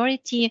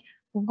priority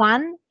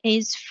 1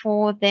 is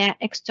for the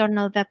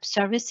external web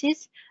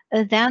services.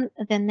 Then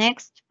the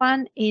next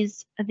one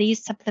is the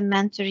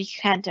supplementary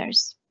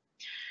headers.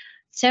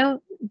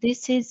 So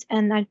this is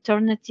an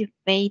alternative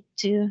way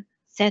to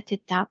set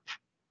it up.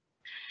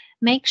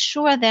 Make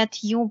sure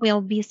that you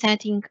will be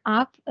setting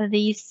up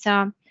these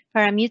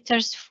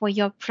parameters for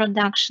your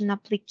production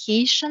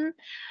application,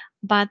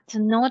 but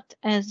not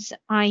as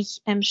I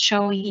am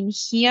showing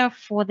here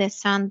for the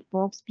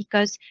sandbox,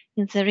 because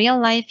in the real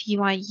life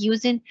you are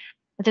using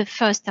the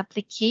first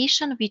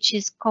application, which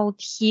is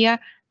called here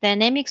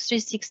Dynamics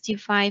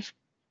 365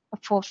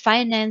 for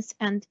finance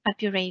and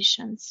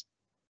operations.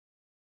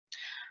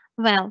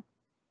 Well,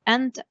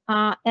 and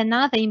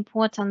another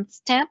important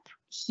step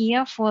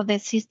here for the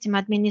system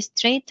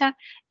administrator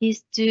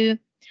is to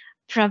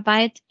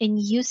provide a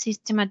new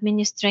system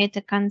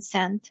administrator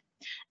consent.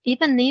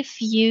 Even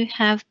if you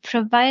have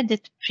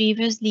provided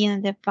previously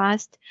in the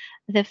past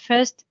the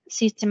first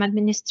system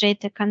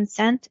administrator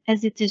consent,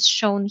 as it is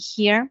shown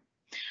here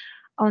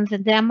on the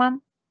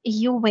demo,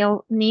 you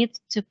will need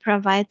to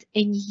provide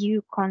a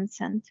new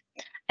consent.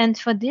 And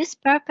for this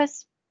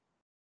purpose,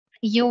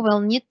 you will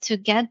need to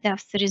get the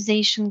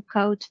authorization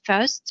code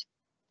first.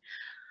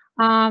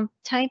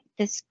 Type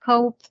the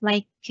scope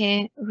like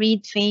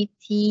read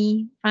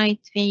VAT,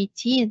 write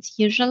VAT, it's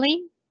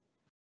usually.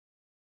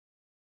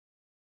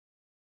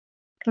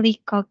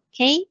 Click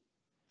OK.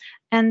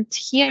 And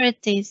here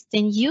it is,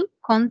 the new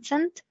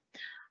consent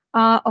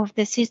of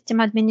the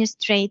system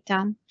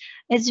administrator.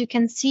 As you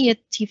can see,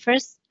 it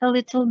differs a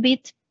little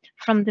bit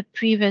from the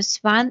previous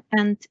one,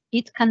 and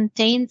it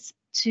contains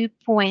 2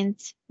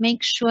 points.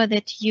 Make sure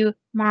that you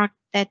mark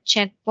that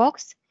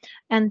checkbox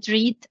and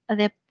read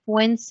the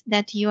points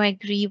that you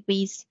agree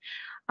with.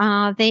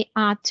 They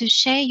are to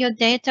share your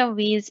data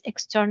with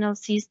external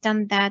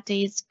system that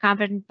is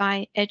covered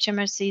by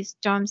HMRC's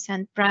terms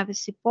and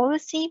privacy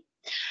policy,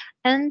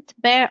 and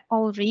bear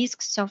all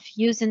risks of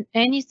using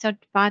any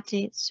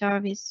third-party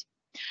service.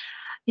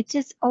 It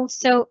is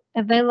also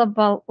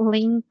available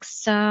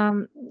links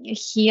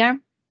here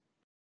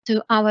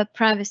to our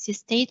privacy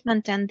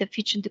statement and the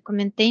feature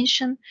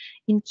documentation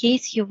in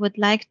case you would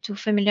like to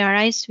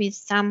familiarize with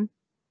some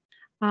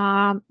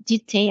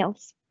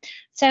details.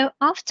 So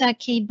after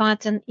OK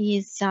button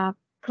is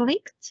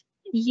clicked,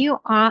 you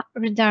are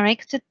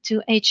redirected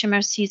to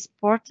HMRC's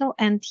portal,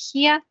 and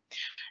here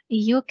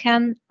you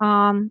can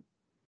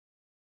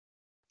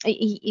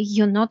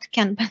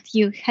but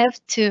you have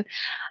to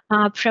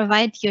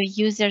provide your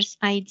user's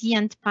ID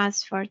and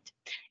password.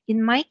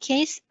 In my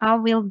case, I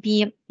will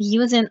be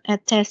using a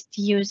test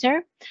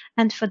user,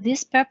 and for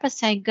this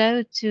purpose, I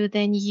go to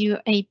the new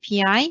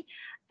API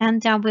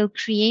and I will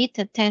create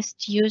a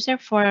test user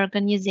for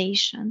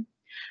organization.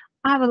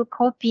 I will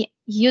copy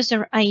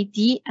user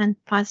ID and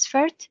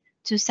password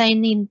to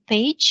sign in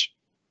page.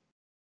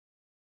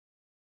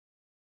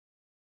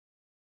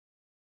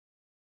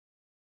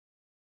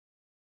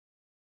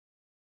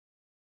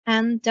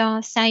 And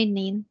sign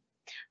in.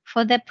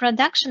 For the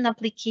production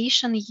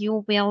application,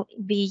 you will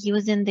be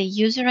using the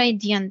user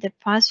ID and the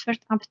password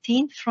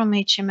obtained from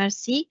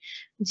HMRC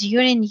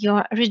during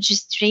your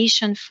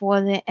registration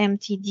for the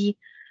MTD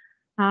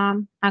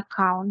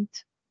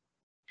account.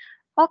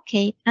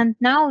 Okay, and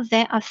now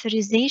the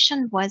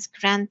authorization was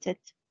granted.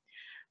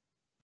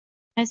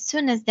 As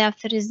soon as the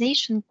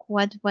authorization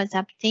code was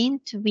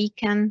obtained, we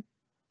can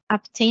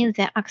obtain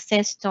the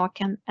access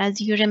token. As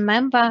you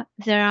remember,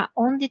 there are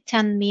only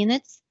 10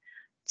 minutes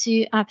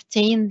to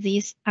obtain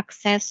this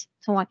access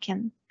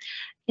token.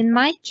 In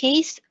my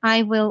case,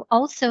 I will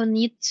also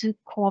need to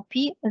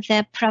copy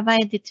the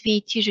provided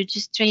VAT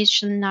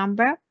registration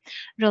number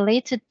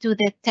related to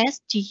the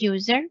test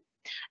user,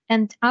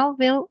 and I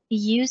will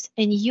use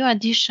a new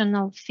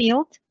additional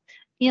field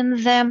in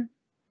the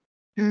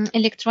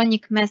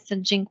electronic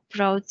messaging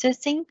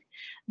processing.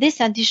 This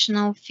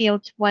additional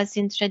field was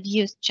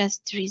introduced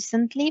just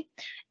recently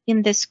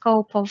in the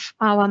scope of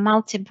our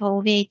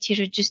multiple VAT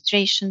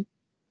registration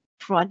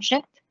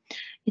project.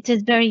 It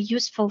is very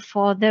useful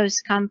for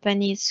those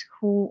companies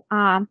who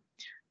are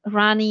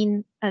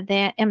running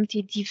their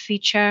MTD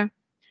feature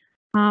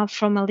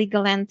from a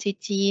legal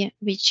entity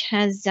which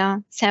has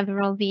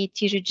several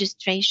VAT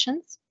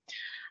registrations.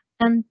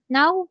 And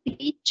now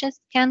we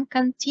just can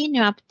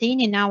continue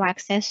obtaining our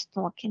access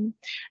token.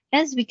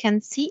 As we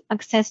can see,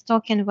 access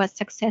token was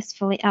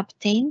successfully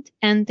obtained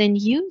and the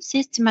new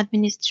system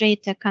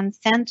administrator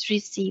consent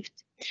received.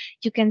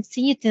 You can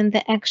see it in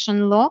the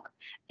action log,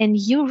 a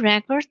new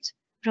record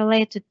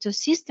related to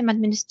system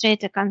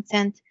administrator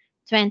consent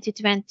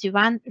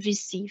 2021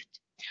 received.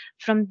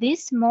 From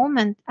this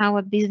moment,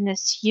 our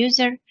business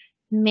user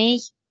may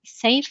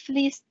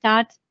safely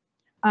start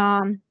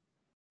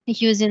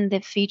using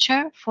the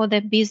feature for the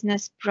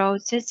business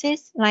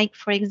processes. Like,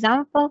 for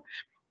example,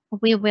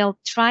 we will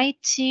try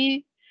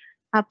to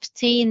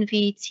obtain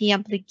VAT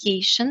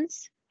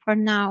obligations for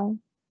now.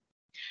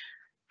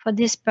 For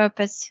this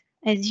purpose,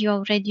 as you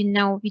already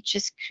know, we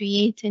just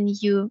create a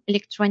new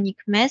electronic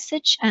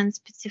message and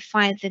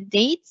specify the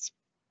dates.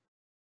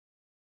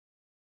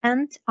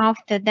 And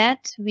after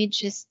that, we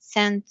just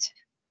send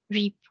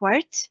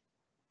report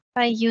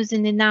by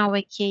using, in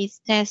our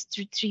case, test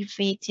retrieve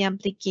VAT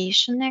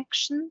obligation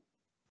action.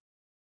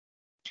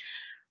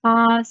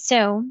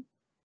 So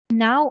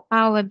now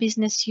our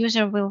business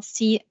user will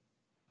see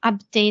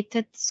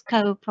updated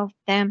scope of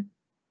the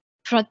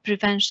fraud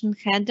prevention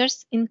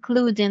headers,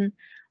 including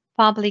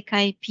public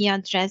IP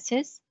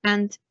addresses,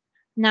 and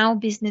now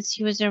business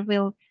user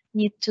will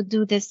need to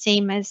do the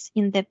same as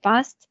in the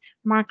past,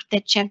 mark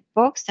the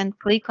checkbox and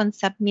click on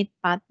Submit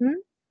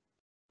button.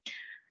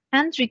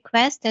 And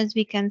request, as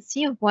we can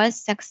see,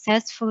 was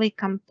successfully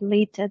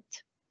completed.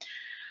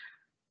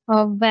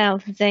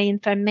 Well, the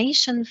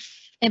information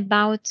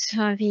about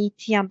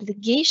VAT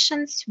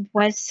obligations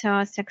was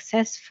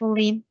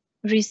successfully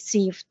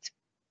received.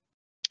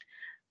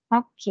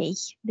 Okay,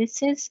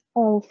 this is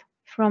all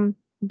from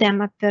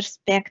demo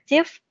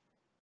perspective.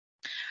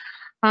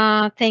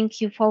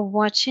 Thank you for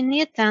watching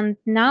it. And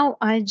now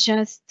I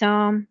just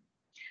want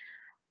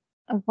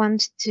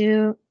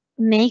to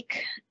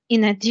make,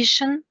 in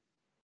addition,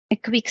 a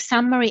quick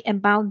summary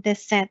about the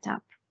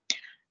setup.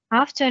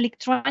 After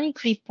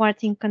electronic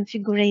reporting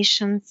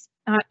configurations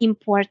are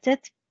imported,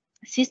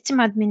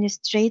 system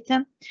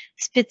administrator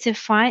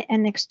specify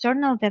an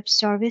external web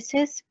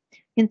services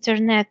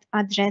internet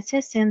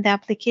addresses in the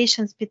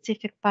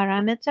application-specific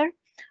parameter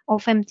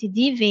of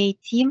MTD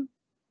VAT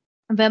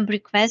web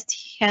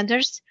request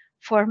headers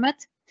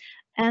format,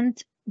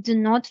 and do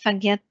not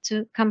forget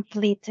to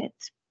complete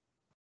it.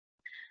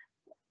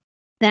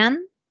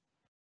 Then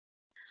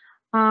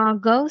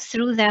go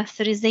through the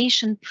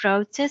authorization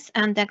process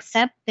and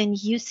accept the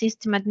new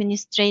system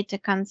administrator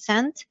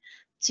consent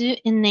to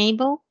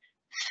enable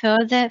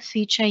further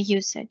feature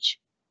usage.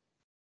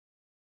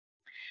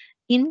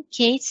 In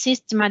case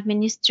system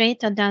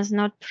administrator does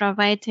not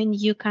provide a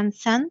new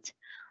consent,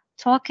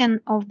 token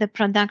of the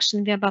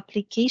production web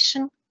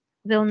application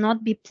will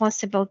not be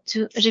possible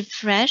to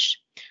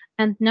refresh,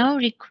 and no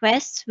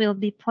requests will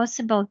be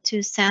possible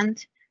to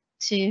send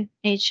to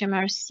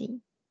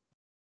HMRC.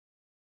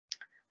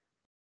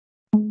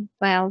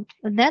 Well,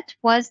 that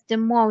was the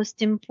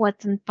most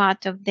important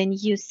part of the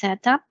new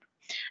setup.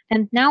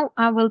 And now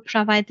I will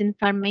provide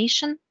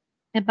information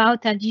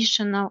about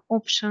additional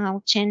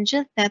optional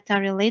changes that are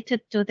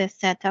related to the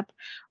setup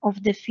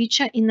of the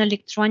feature in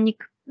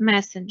electronic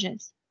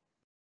messages.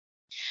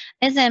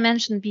 As I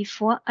mentioned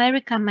before, I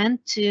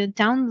recommend to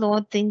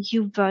download the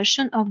new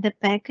version of the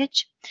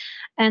package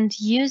and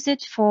use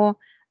it for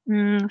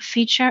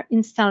feature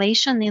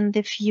installation in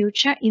the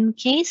future in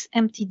case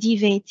MTD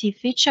VAT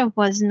feature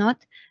was not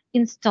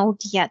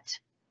installed yet.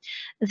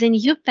 The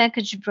new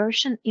package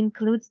version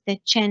includes the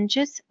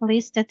changes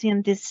listed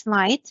in this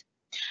slide.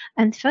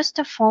 And first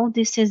of all,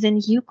 this is a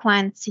new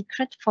client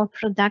secret for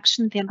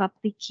production web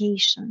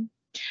application.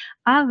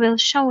 I will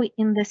show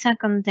in the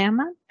second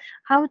demo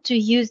how to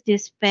use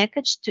this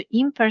package to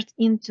import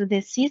into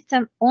the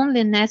system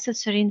only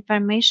necessary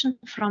information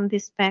from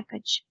this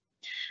package.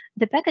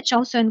 The package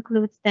also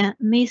includes the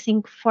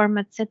missing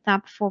format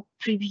setup for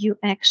preview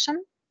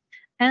action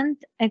and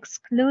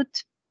exclude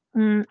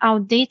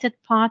outdated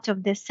part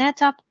of the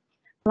setup,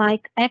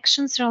 like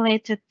actions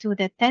related to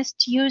the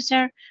test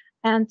user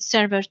and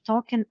server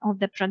token of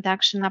the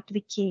production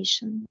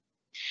application.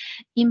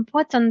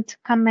 Important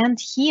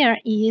comment here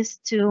is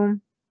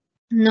to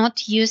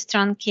not use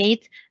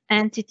truncate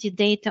entity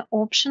data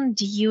option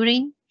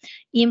during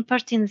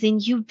importing the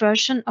new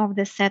version of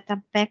the setup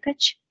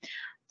package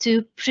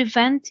to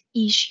prevent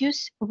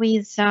issues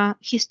with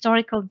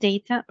historical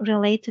data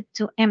related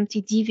to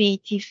MTD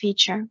VAT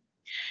feature.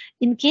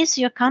 In case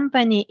your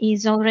company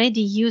is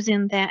already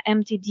using the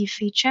MTD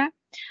feature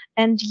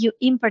and you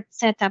import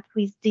setup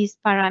with this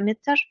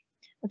parameter,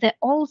 the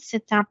old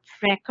setup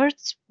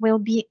records will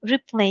be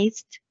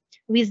replaced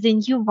with the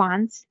new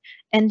ones,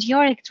 and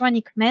your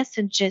electronic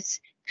messages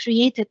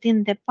created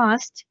in the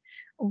past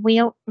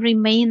will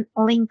remain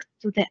linked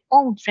to the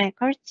old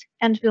records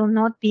and will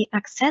not be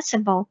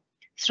accessible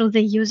through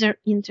the user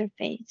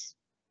interface.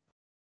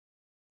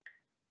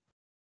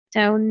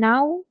 So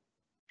now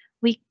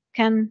we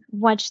can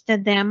watch the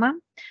demo.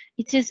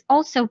 It is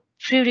also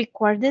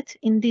pre-recorded,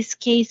 in this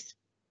case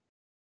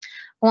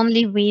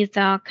only with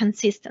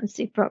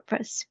consistency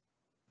purpose.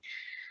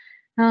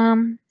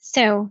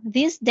 So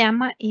this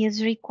demo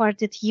is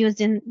recorded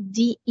using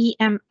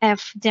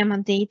DEMF demo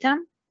data,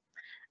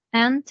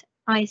 and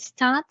I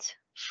start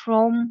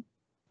from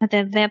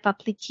the web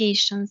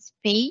applications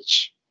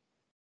page.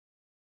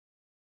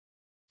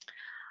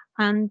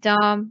 And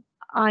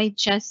I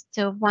just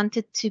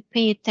wanted to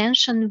pay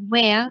attention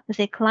where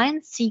the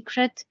client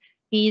secret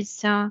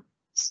is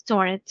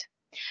stored.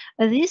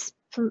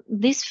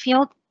 This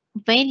field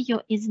value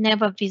is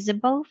never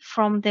visible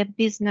from the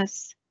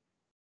business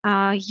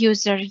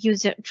user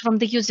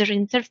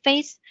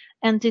interface,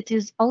 and it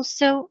is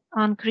also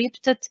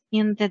encrypted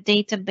in the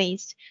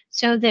database.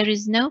 So there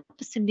is no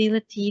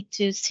possibility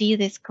to see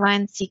this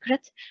client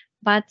secret,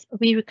 but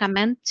we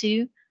recommend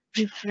to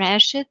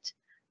refresh it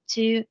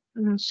to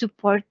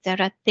support the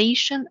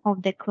rotation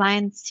of the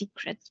client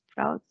secrets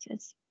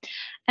process.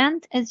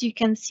 And as you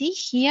can see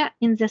here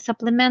in the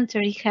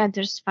supplementary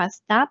headers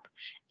fast up,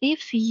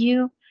 if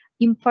you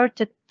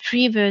imported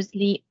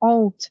previously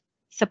old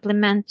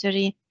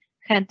supplementary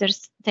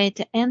headers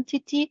data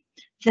entity,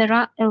 there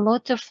are a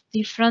lot of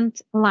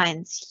different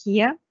lines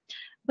here.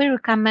 we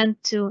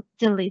recommend to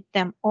delete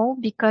them all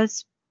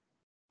because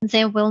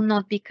they will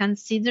not be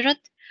considered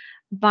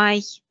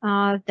by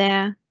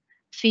the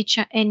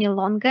feature any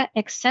longer,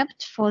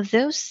 except for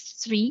those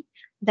 3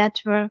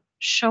 that were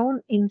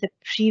shown in the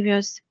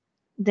previous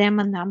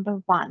demo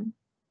number 1.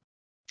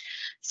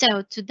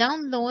 So to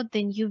download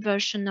the new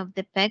version of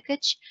the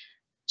package,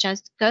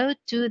 just go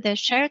to the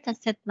shared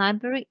asset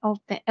library of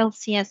the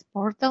LCS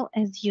portal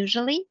as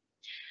usually,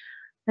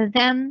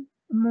 then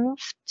move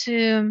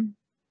to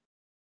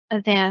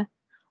the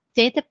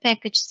data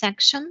package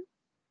section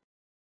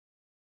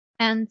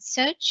and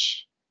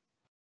search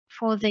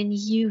for the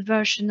new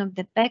version of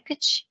the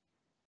package.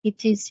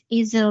 It is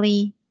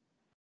easily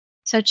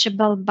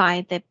searchable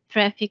by the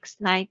prefix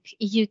like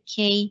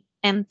UK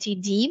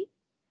MTD.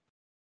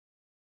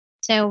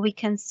 So we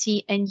can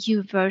see a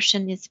new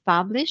version is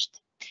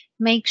published.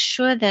 Make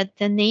sure that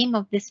the name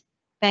of this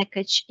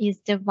package is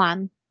the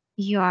one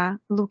you are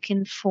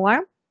looking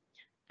for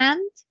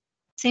and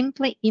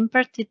simply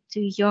import it to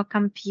your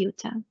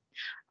computer.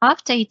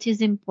 After it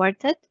is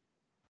imported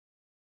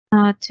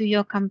to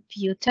your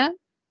computer,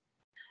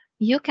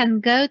 you can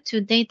go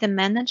to data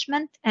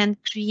management and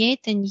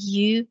create a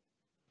new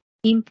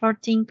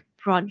importing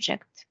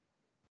project.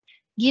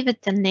 Give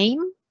it a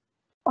name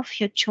of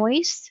your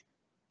choice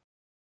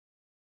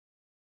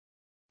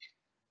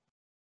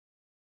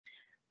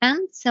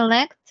and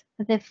select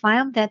the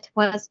file that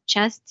was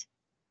just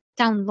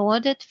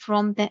downloaded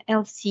from the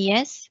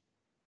LCS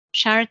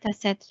shared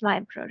asset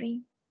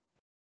library.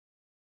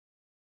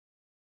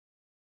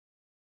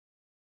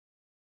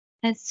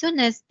 As soon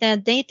as the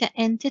data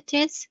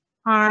entities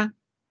are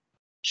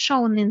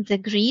shown in the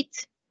grid,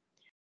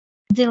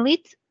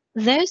 delete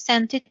those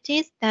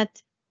entities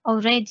that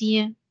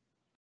already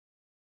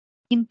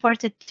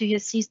imported to your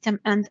system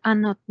and are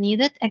not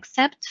needed,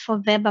 except for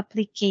web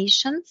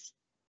applications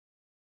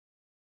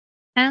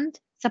and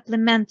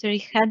supplementary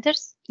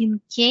headers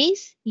in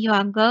case you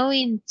are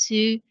going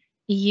to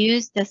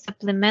use the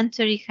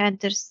supplementary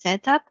header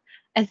setup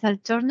as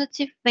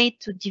alternative way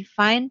to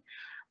define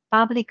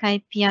public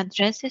IP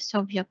addresses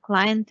of your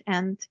client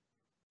and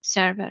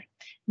server.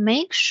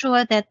 Make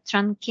sure that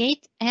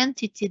truncate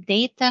entity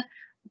data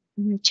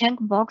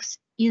checkbox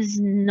is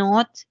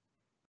not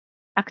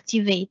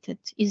activated,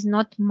 is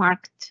not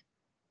marked.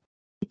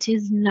 It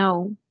is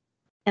no.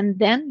 And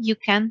then you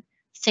can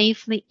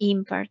safely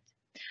import.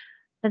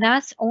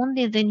 Thus,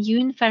 only the new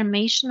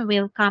information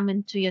will come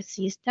into your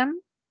system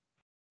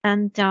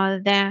and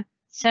the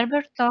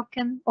server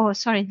token, oh,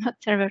 sorry, not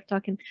server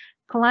token,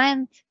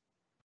 client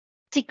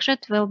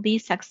secret will be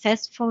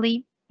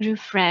successfully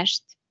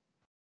refreshed.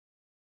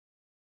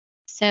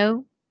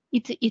 So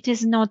it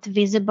is not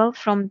visible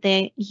from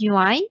the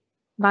UI,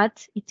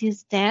 but it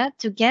is there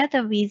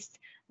together with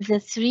the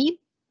 3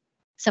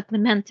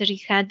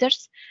 supplementary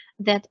headers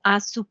that are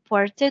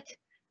supported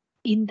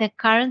in the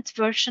current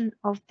version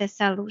of the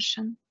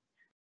solution.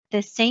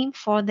 The same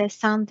for the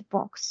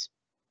sandbox.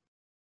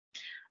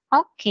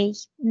 Okay,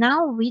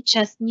 now we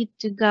just need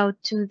to go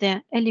to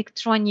the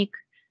electronic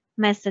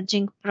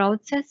messaging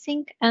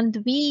processing,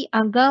 and we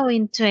are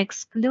going to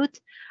exclude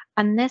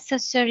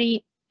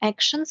unnecessary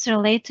actions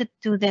related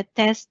to the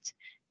test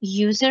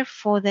user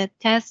for the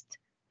test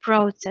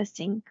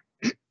processing.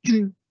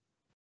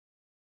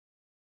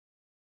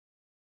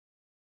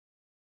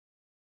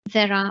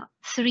 There are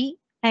 3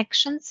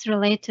 actions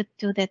related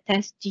to the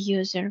test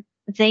user.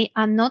 They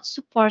are not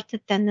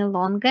supported any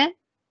longer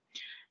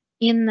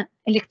in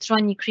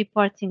electronic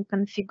reporting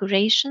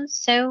configurations.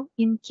 So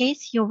in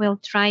case you will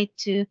try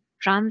to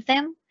run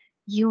them,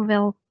 you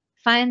will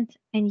find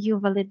a new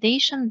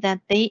validation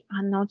that they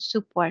are not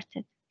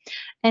supported.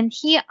 And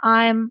here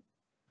I'm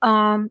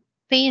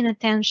paying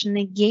attention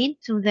again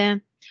to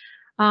the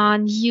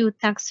new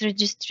tax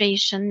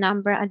registration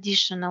number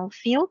additional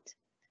field,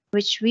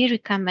 which we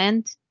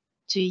recommend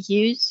to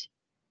use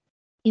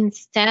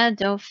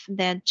instead of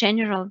the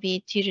general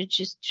VAT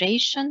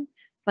registration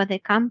for the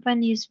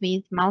companies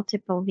with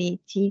multiple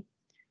VAT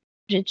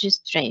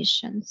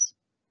registrations.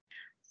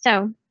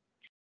 So,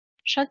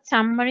 short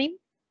summary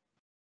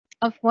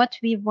of what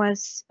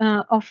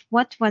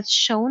was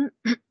shown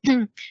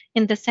in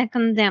the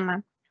second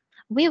demo.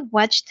 We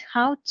watched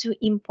how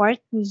to import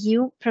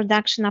new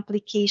production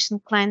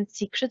application client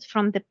secret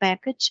from the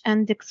package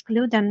and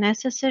exclude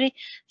unnecessary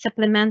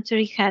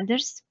supplementary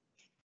headers,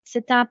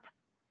 set up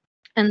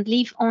and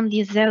leave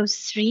only those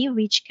 3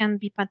 which can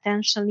be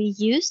potentially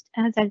used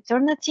as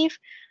alternative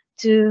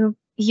to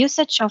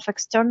usage of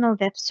external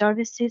web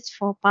services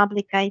for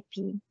public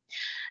IP.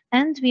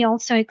 And we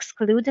also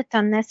excluded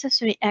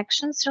unnecessary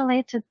actions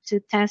related to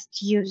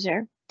test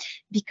user,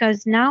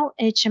 because now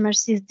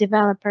HMRC's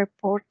developer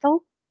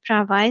portal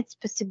provides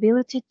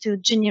possibility to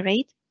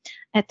generate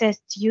a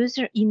test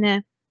user in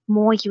a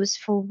more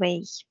useful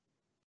way.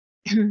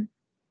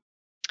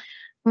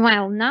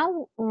 Well,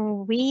 now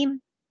we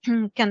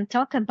can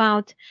talk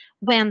about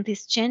when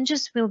these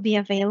changes will be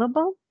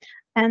available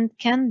and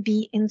can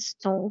be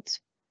installed.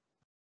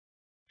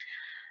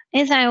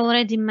 As I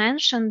already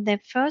mentioned, the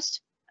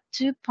first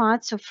two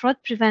parts of fraud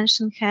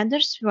prevention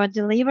headers were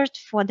delivered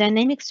for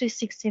Dynamics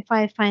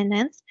 365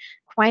 Finance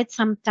quite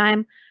some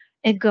time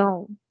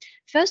ago.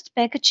 First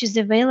package is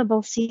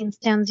available since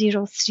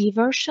 10.03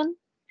 version,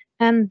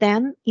 and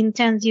then in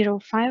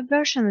 10.05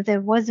 version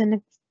there was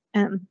an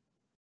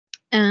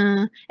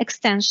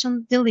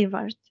extension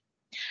delivered.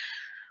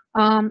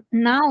 Now,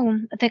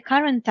 the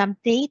current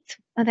update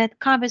that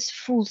covers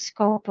full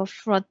scope of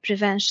fraud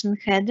prevention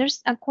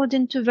headers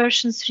according to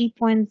version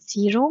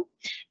 3.0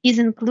 is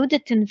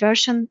included in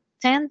version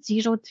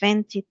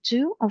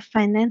 10.022 of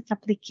Finance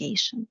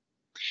application.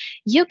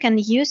 You can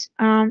use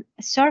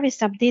Service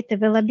Update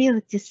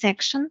Availability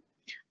section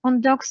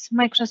on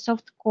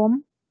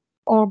docs.microsoft.com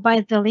or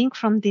by the link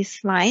from this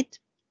slide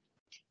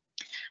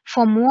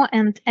for more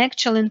and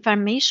actual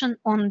information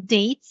on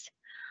dates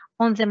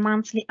on the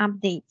monthly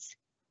updates.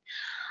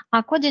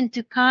 According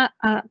to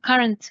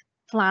current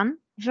plan,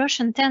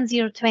 version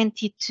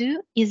 10.022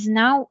 is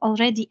now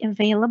already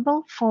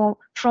available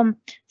from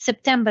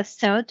September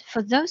 3rd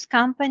for those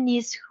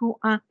companies who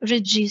are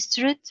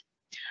registered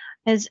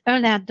as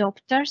early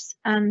adopters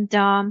and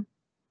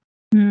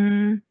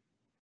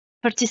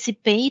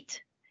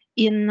participate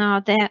in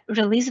the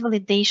release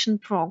validation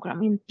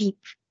program in PIP.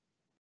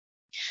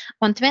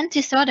 On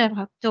 23rd of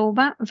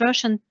October,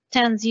 version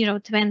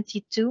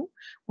 10.022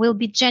 will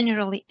be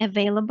generally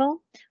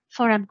available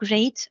for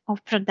upgrade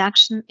of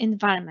production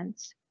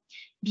environments.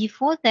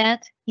 Before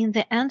that, in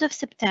the end of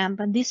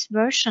September, this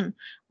version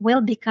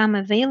will become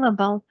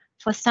available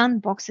for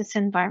sandboxes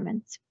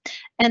environments,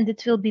 and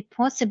it will be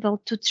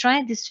possible to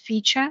try this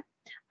feature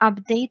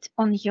update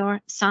on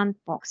your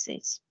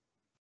sandboxes.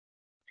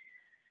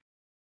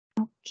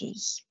 Okay.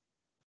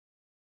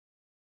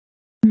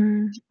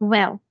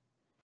 Well,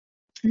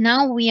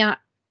 now we are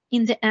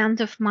in the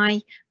end of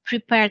my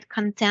prepared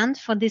content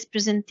for this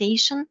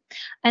presentation.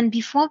 And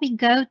before we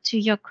go to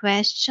your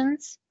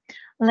questions,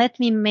 let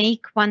me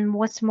make one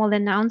more small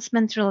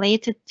announcement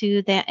related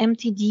to the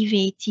MTD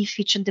VAT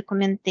feature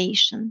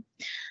documentation.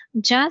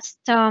 Just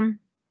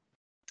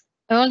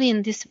early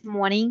in this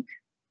morning,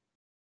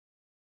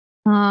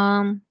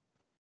 the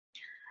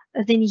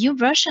new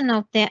version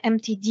of the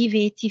MTD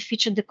VAT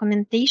feature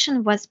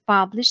documentation was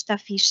published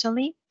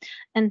officially,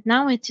 and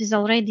now it is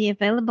already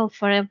available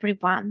for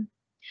everyone.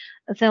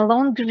 The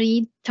long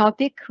read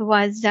topic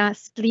was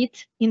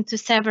split into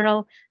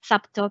several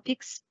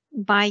subtopics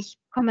by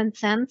common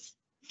sense.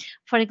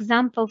 For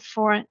example,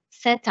 for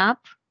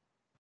setup,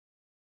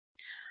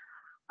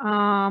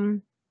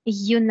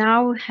 you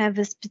now have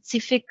a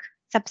specific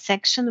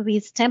subsection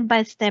with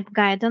step-by-step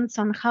guidance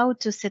on how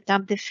to set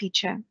up the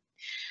feature.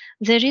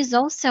 There is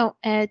also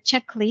a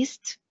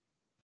checklist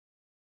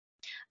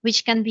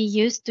which can be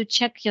used to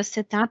check your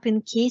setup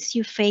in case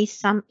you face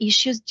some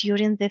issues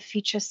during the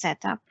feature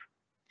setup.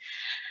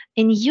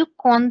 A new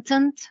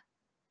content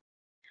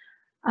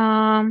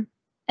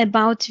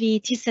about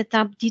VAT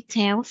setup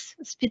details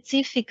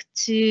specific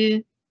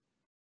to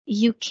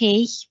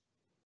UK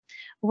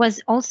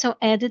was also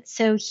added.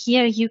 So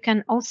here you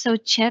can also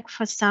check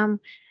for some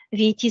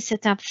VAT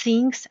setup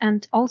things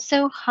and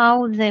also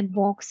how the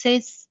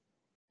boxes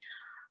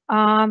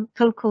are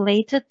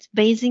calculated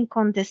basing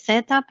on the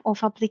setup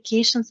of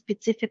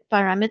application-specific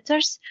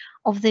parameters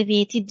of the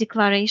VAT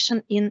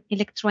declaration in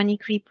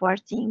electronic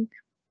reporting.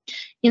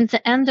 In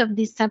the end of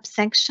this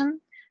subsection,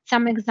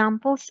 some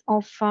examples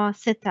of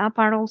setup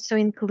are also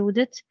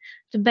included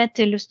to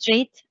better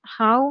illustrate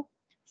how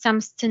some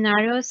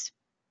scenarios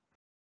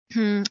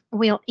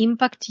will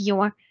impact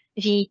your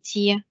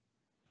VAT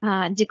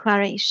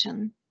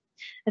declaration.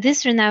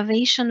 This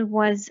renovation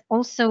was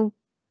also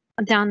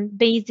done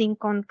basing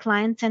on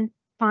clients and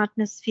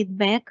partners'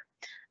 feedback,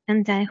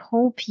 and I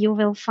hope you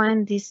will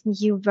find this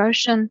new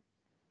version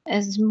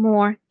as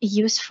more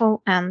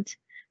useful and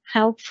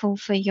helpful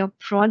for your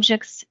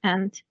projects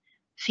and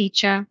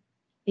feature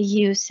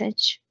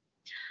usage.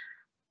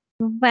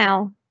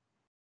 Well,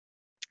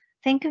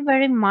 thank you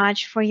very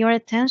much for your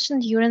attention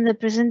during the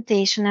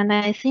presentation, and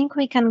I think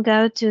we can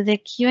go to the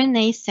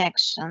Q&A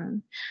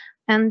section.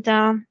 And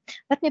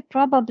let me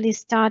probably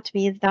start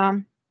with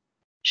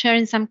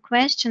sharing some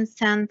questions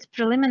and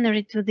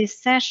preliminary to this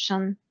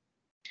session.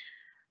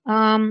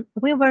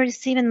 We were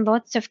receiving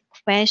lots of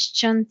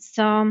questions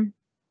on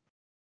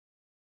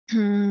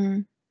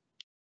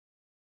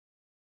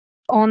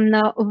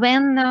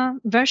when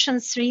version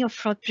 3 of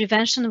fraud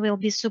prevention will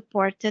be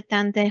supported,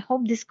 and I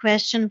hope this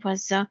question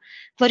was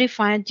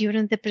clarified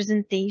during the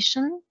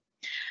presentation.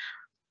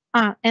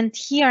 And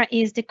here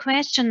is the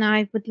question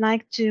I would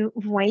like to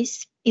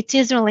voice. It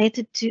is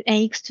related to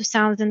AX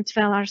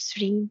 2012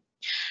 R3.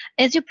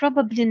 As you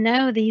probably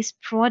know, this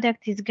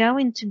product is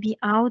going to be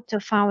out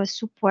of our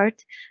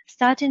support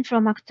starting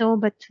from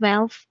October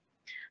 12,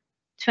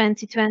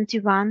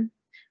 2021,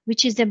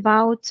 which is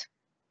about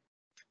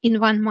in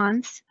 1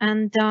 month.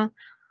 And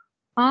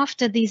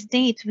after this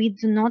date, we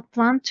do not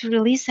plan to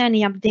release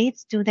any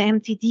updates to the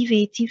MTD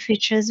VAT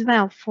feature as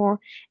well for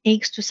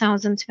AX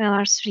 2012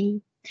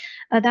 R3.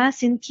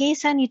 Thus, in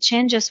case any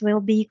changes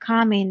will be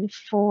coming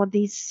for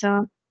this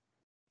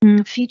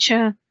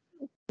feature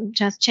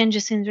just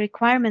changes in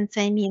requirements,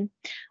 I mean,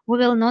 we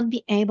will not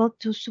be able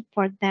to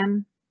support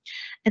them.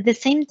 At the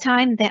same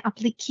time, the web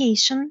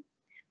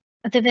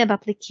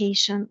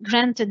application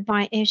granted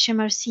by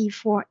HMRC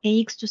for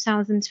AX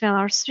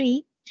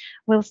 2012-R3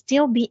 will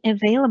still be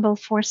available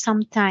for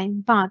some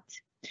time, but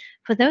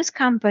for those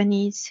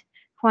companies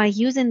who are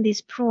using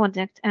this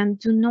product and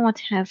do not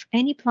have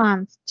any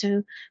plans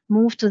to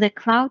move to the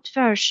cloud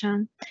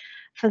version,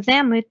 for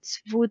them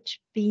it would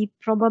be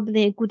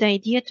probably a good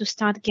idea to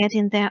start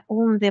getting their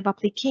own web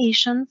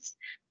applications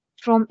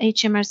from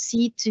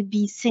HMRC to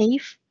be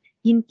safe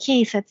in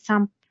case at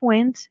some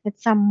point, at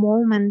some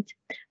moment,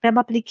 web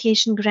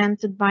application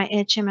granted by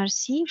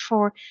HMRC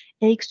for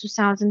AX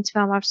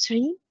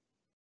 2012-R3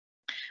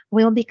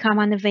 will become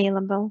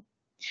unavailable.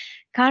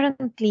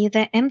 Currently,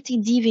 the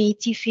MTD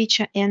VAT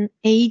feature in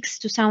AX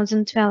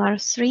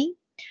 2012-R3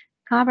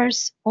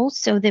 covers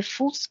also the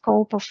full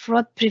scope of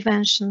fraud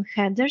prevention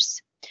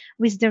headers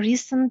with the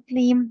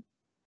recently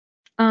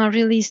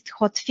released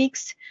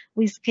hotfix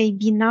with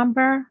KB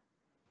number,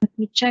 let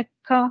me check,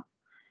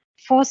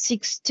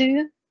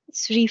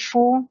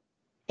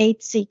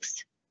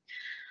 4623486,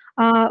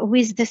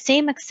 with the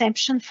same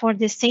exception for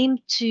the same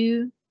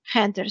two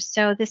headers.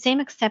 So the same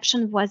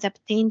exception was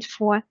obtained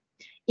for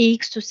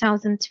AX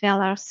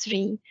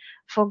 2012-R3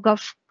 for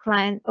Gov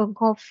client or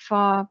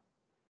Gov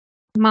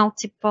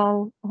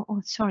multiple.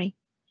 Oh, sorry,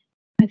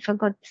 I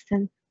forgot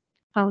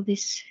how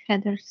this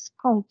header is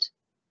called.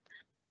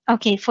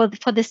 Okay, for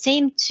the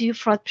same two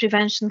fraud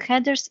prevention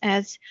headers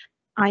as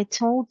I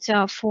told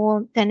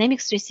for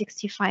Dynamics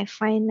 365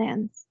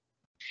 Finance.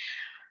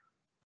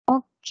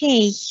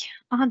 Okay,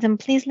 Adam,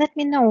 please let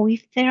me know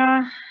if there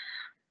are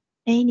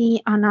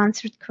any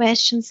unanswered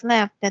questions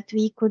left that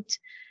we could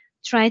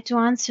try to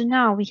answer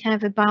now. We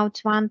have about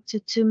 1 to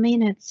 2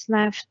 minutes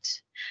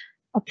left,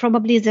 or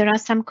probably there are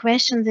some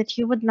questions that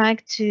you would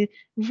like to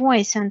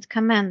voice and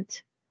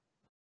comment.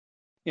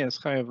 Yes,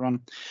 hi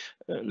everyone.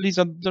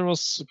 Lisa, there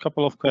was a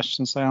couple of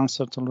questions I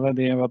answered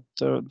already about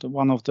the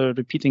one of the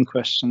repeating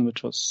question,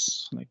 which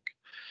was like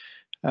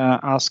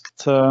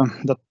asked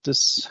that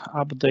this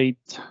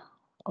update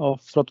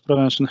of fraud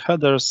prevention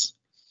headers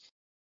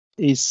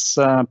is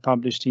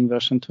published in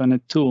version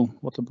 22.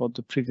 What about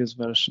the previous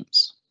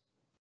versions?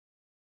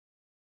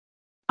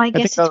 I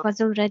guess it was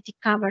already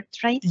covered,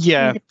 right?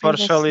 Yeah,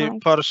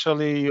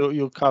 partially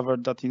you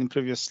covered that in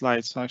previous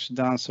slides. So actually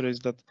the answer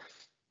is that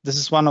this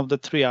is one of the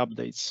 3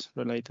 updates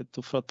related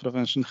to fraud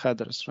prevention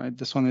headers, right?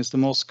 This one is the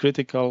most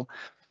critical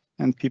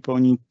and people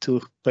need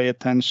to pay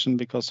attention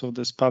because of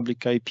this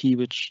public IP,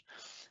 which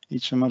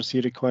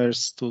HMRC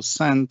requires to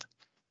send.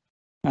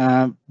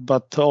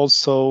 But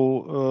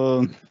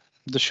also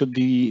there should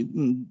be,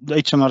 the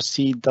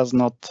HMRC does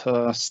not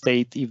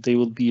state if they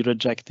will be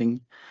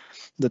rejecting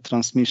the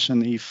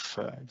transmission if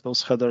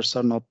those headers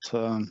are not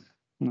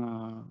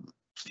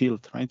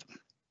filled, right?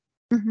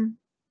 Mm-hmm.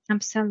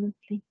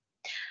 Absolutely.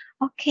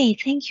 Okay,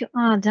 thank you,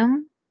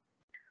 Adam.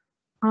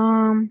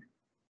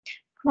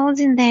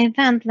 Closing the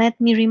event,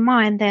 let me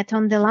remind that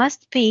on the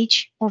last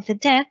page of the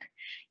deck,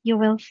 you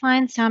will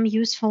find some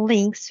useful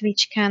links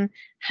which can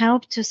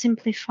help to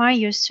simplify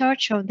your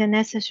search of the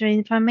necessary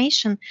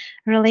information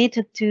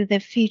related to the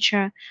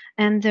feature.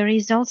 And there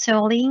is also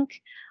a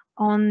link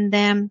on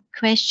the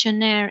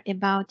questionnaire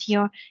about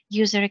your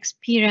user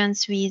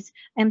experience with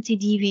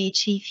MTD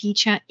VAT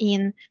feature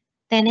in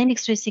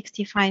Dynamics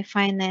 365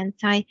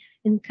 Finance. I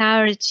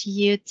encourage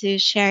you to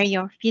share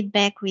your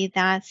feedback with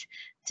us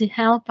to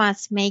help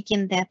us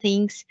making the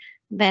things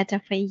better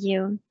for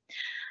you.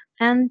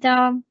 And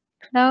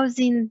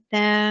closing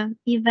the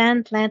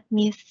event, let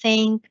me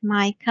thank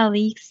my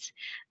colleagues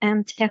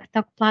and Tech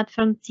Talk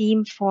platform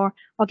team for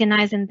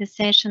organizing the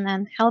session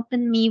and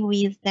helping me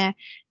with the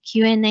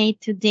Q&A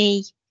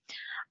today.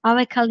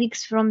 Our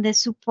colleagues from the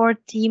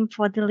support team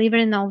for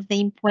delivering all the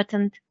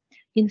important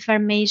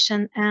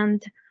information,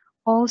 and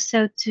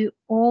also to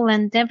all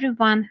and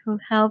everyone who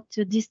helped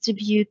to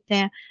distribute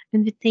the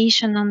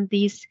invitation on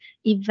this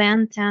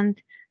event and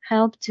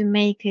help to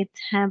make it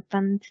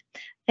happen.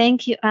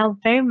 Thank you all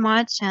very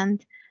much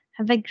and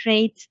have a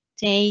great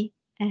day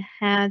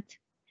ahead.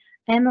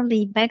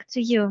 Emily, back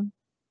to you.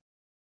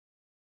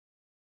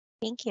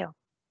 Thank you.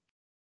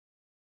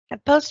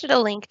 I've posted a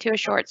link to a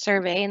short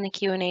survey in the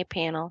Q&A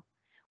panel.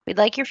 We'd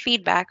like your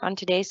feedback on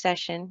today's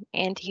session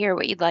and to hear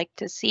what you'd like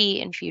to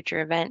see in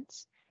future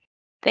events.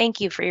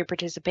 Thank you for your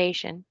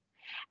participation.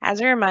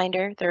 As a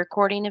reminder, the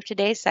recording of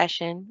today's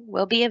session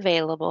will be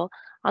available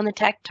on the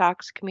Tech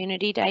Talks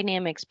Community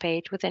Dynamics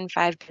page within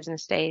 5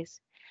 business days.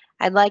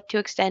 I'd like to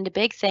extend a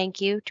big thank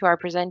you to our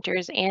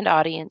presenters and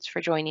audience for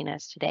joining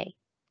us today.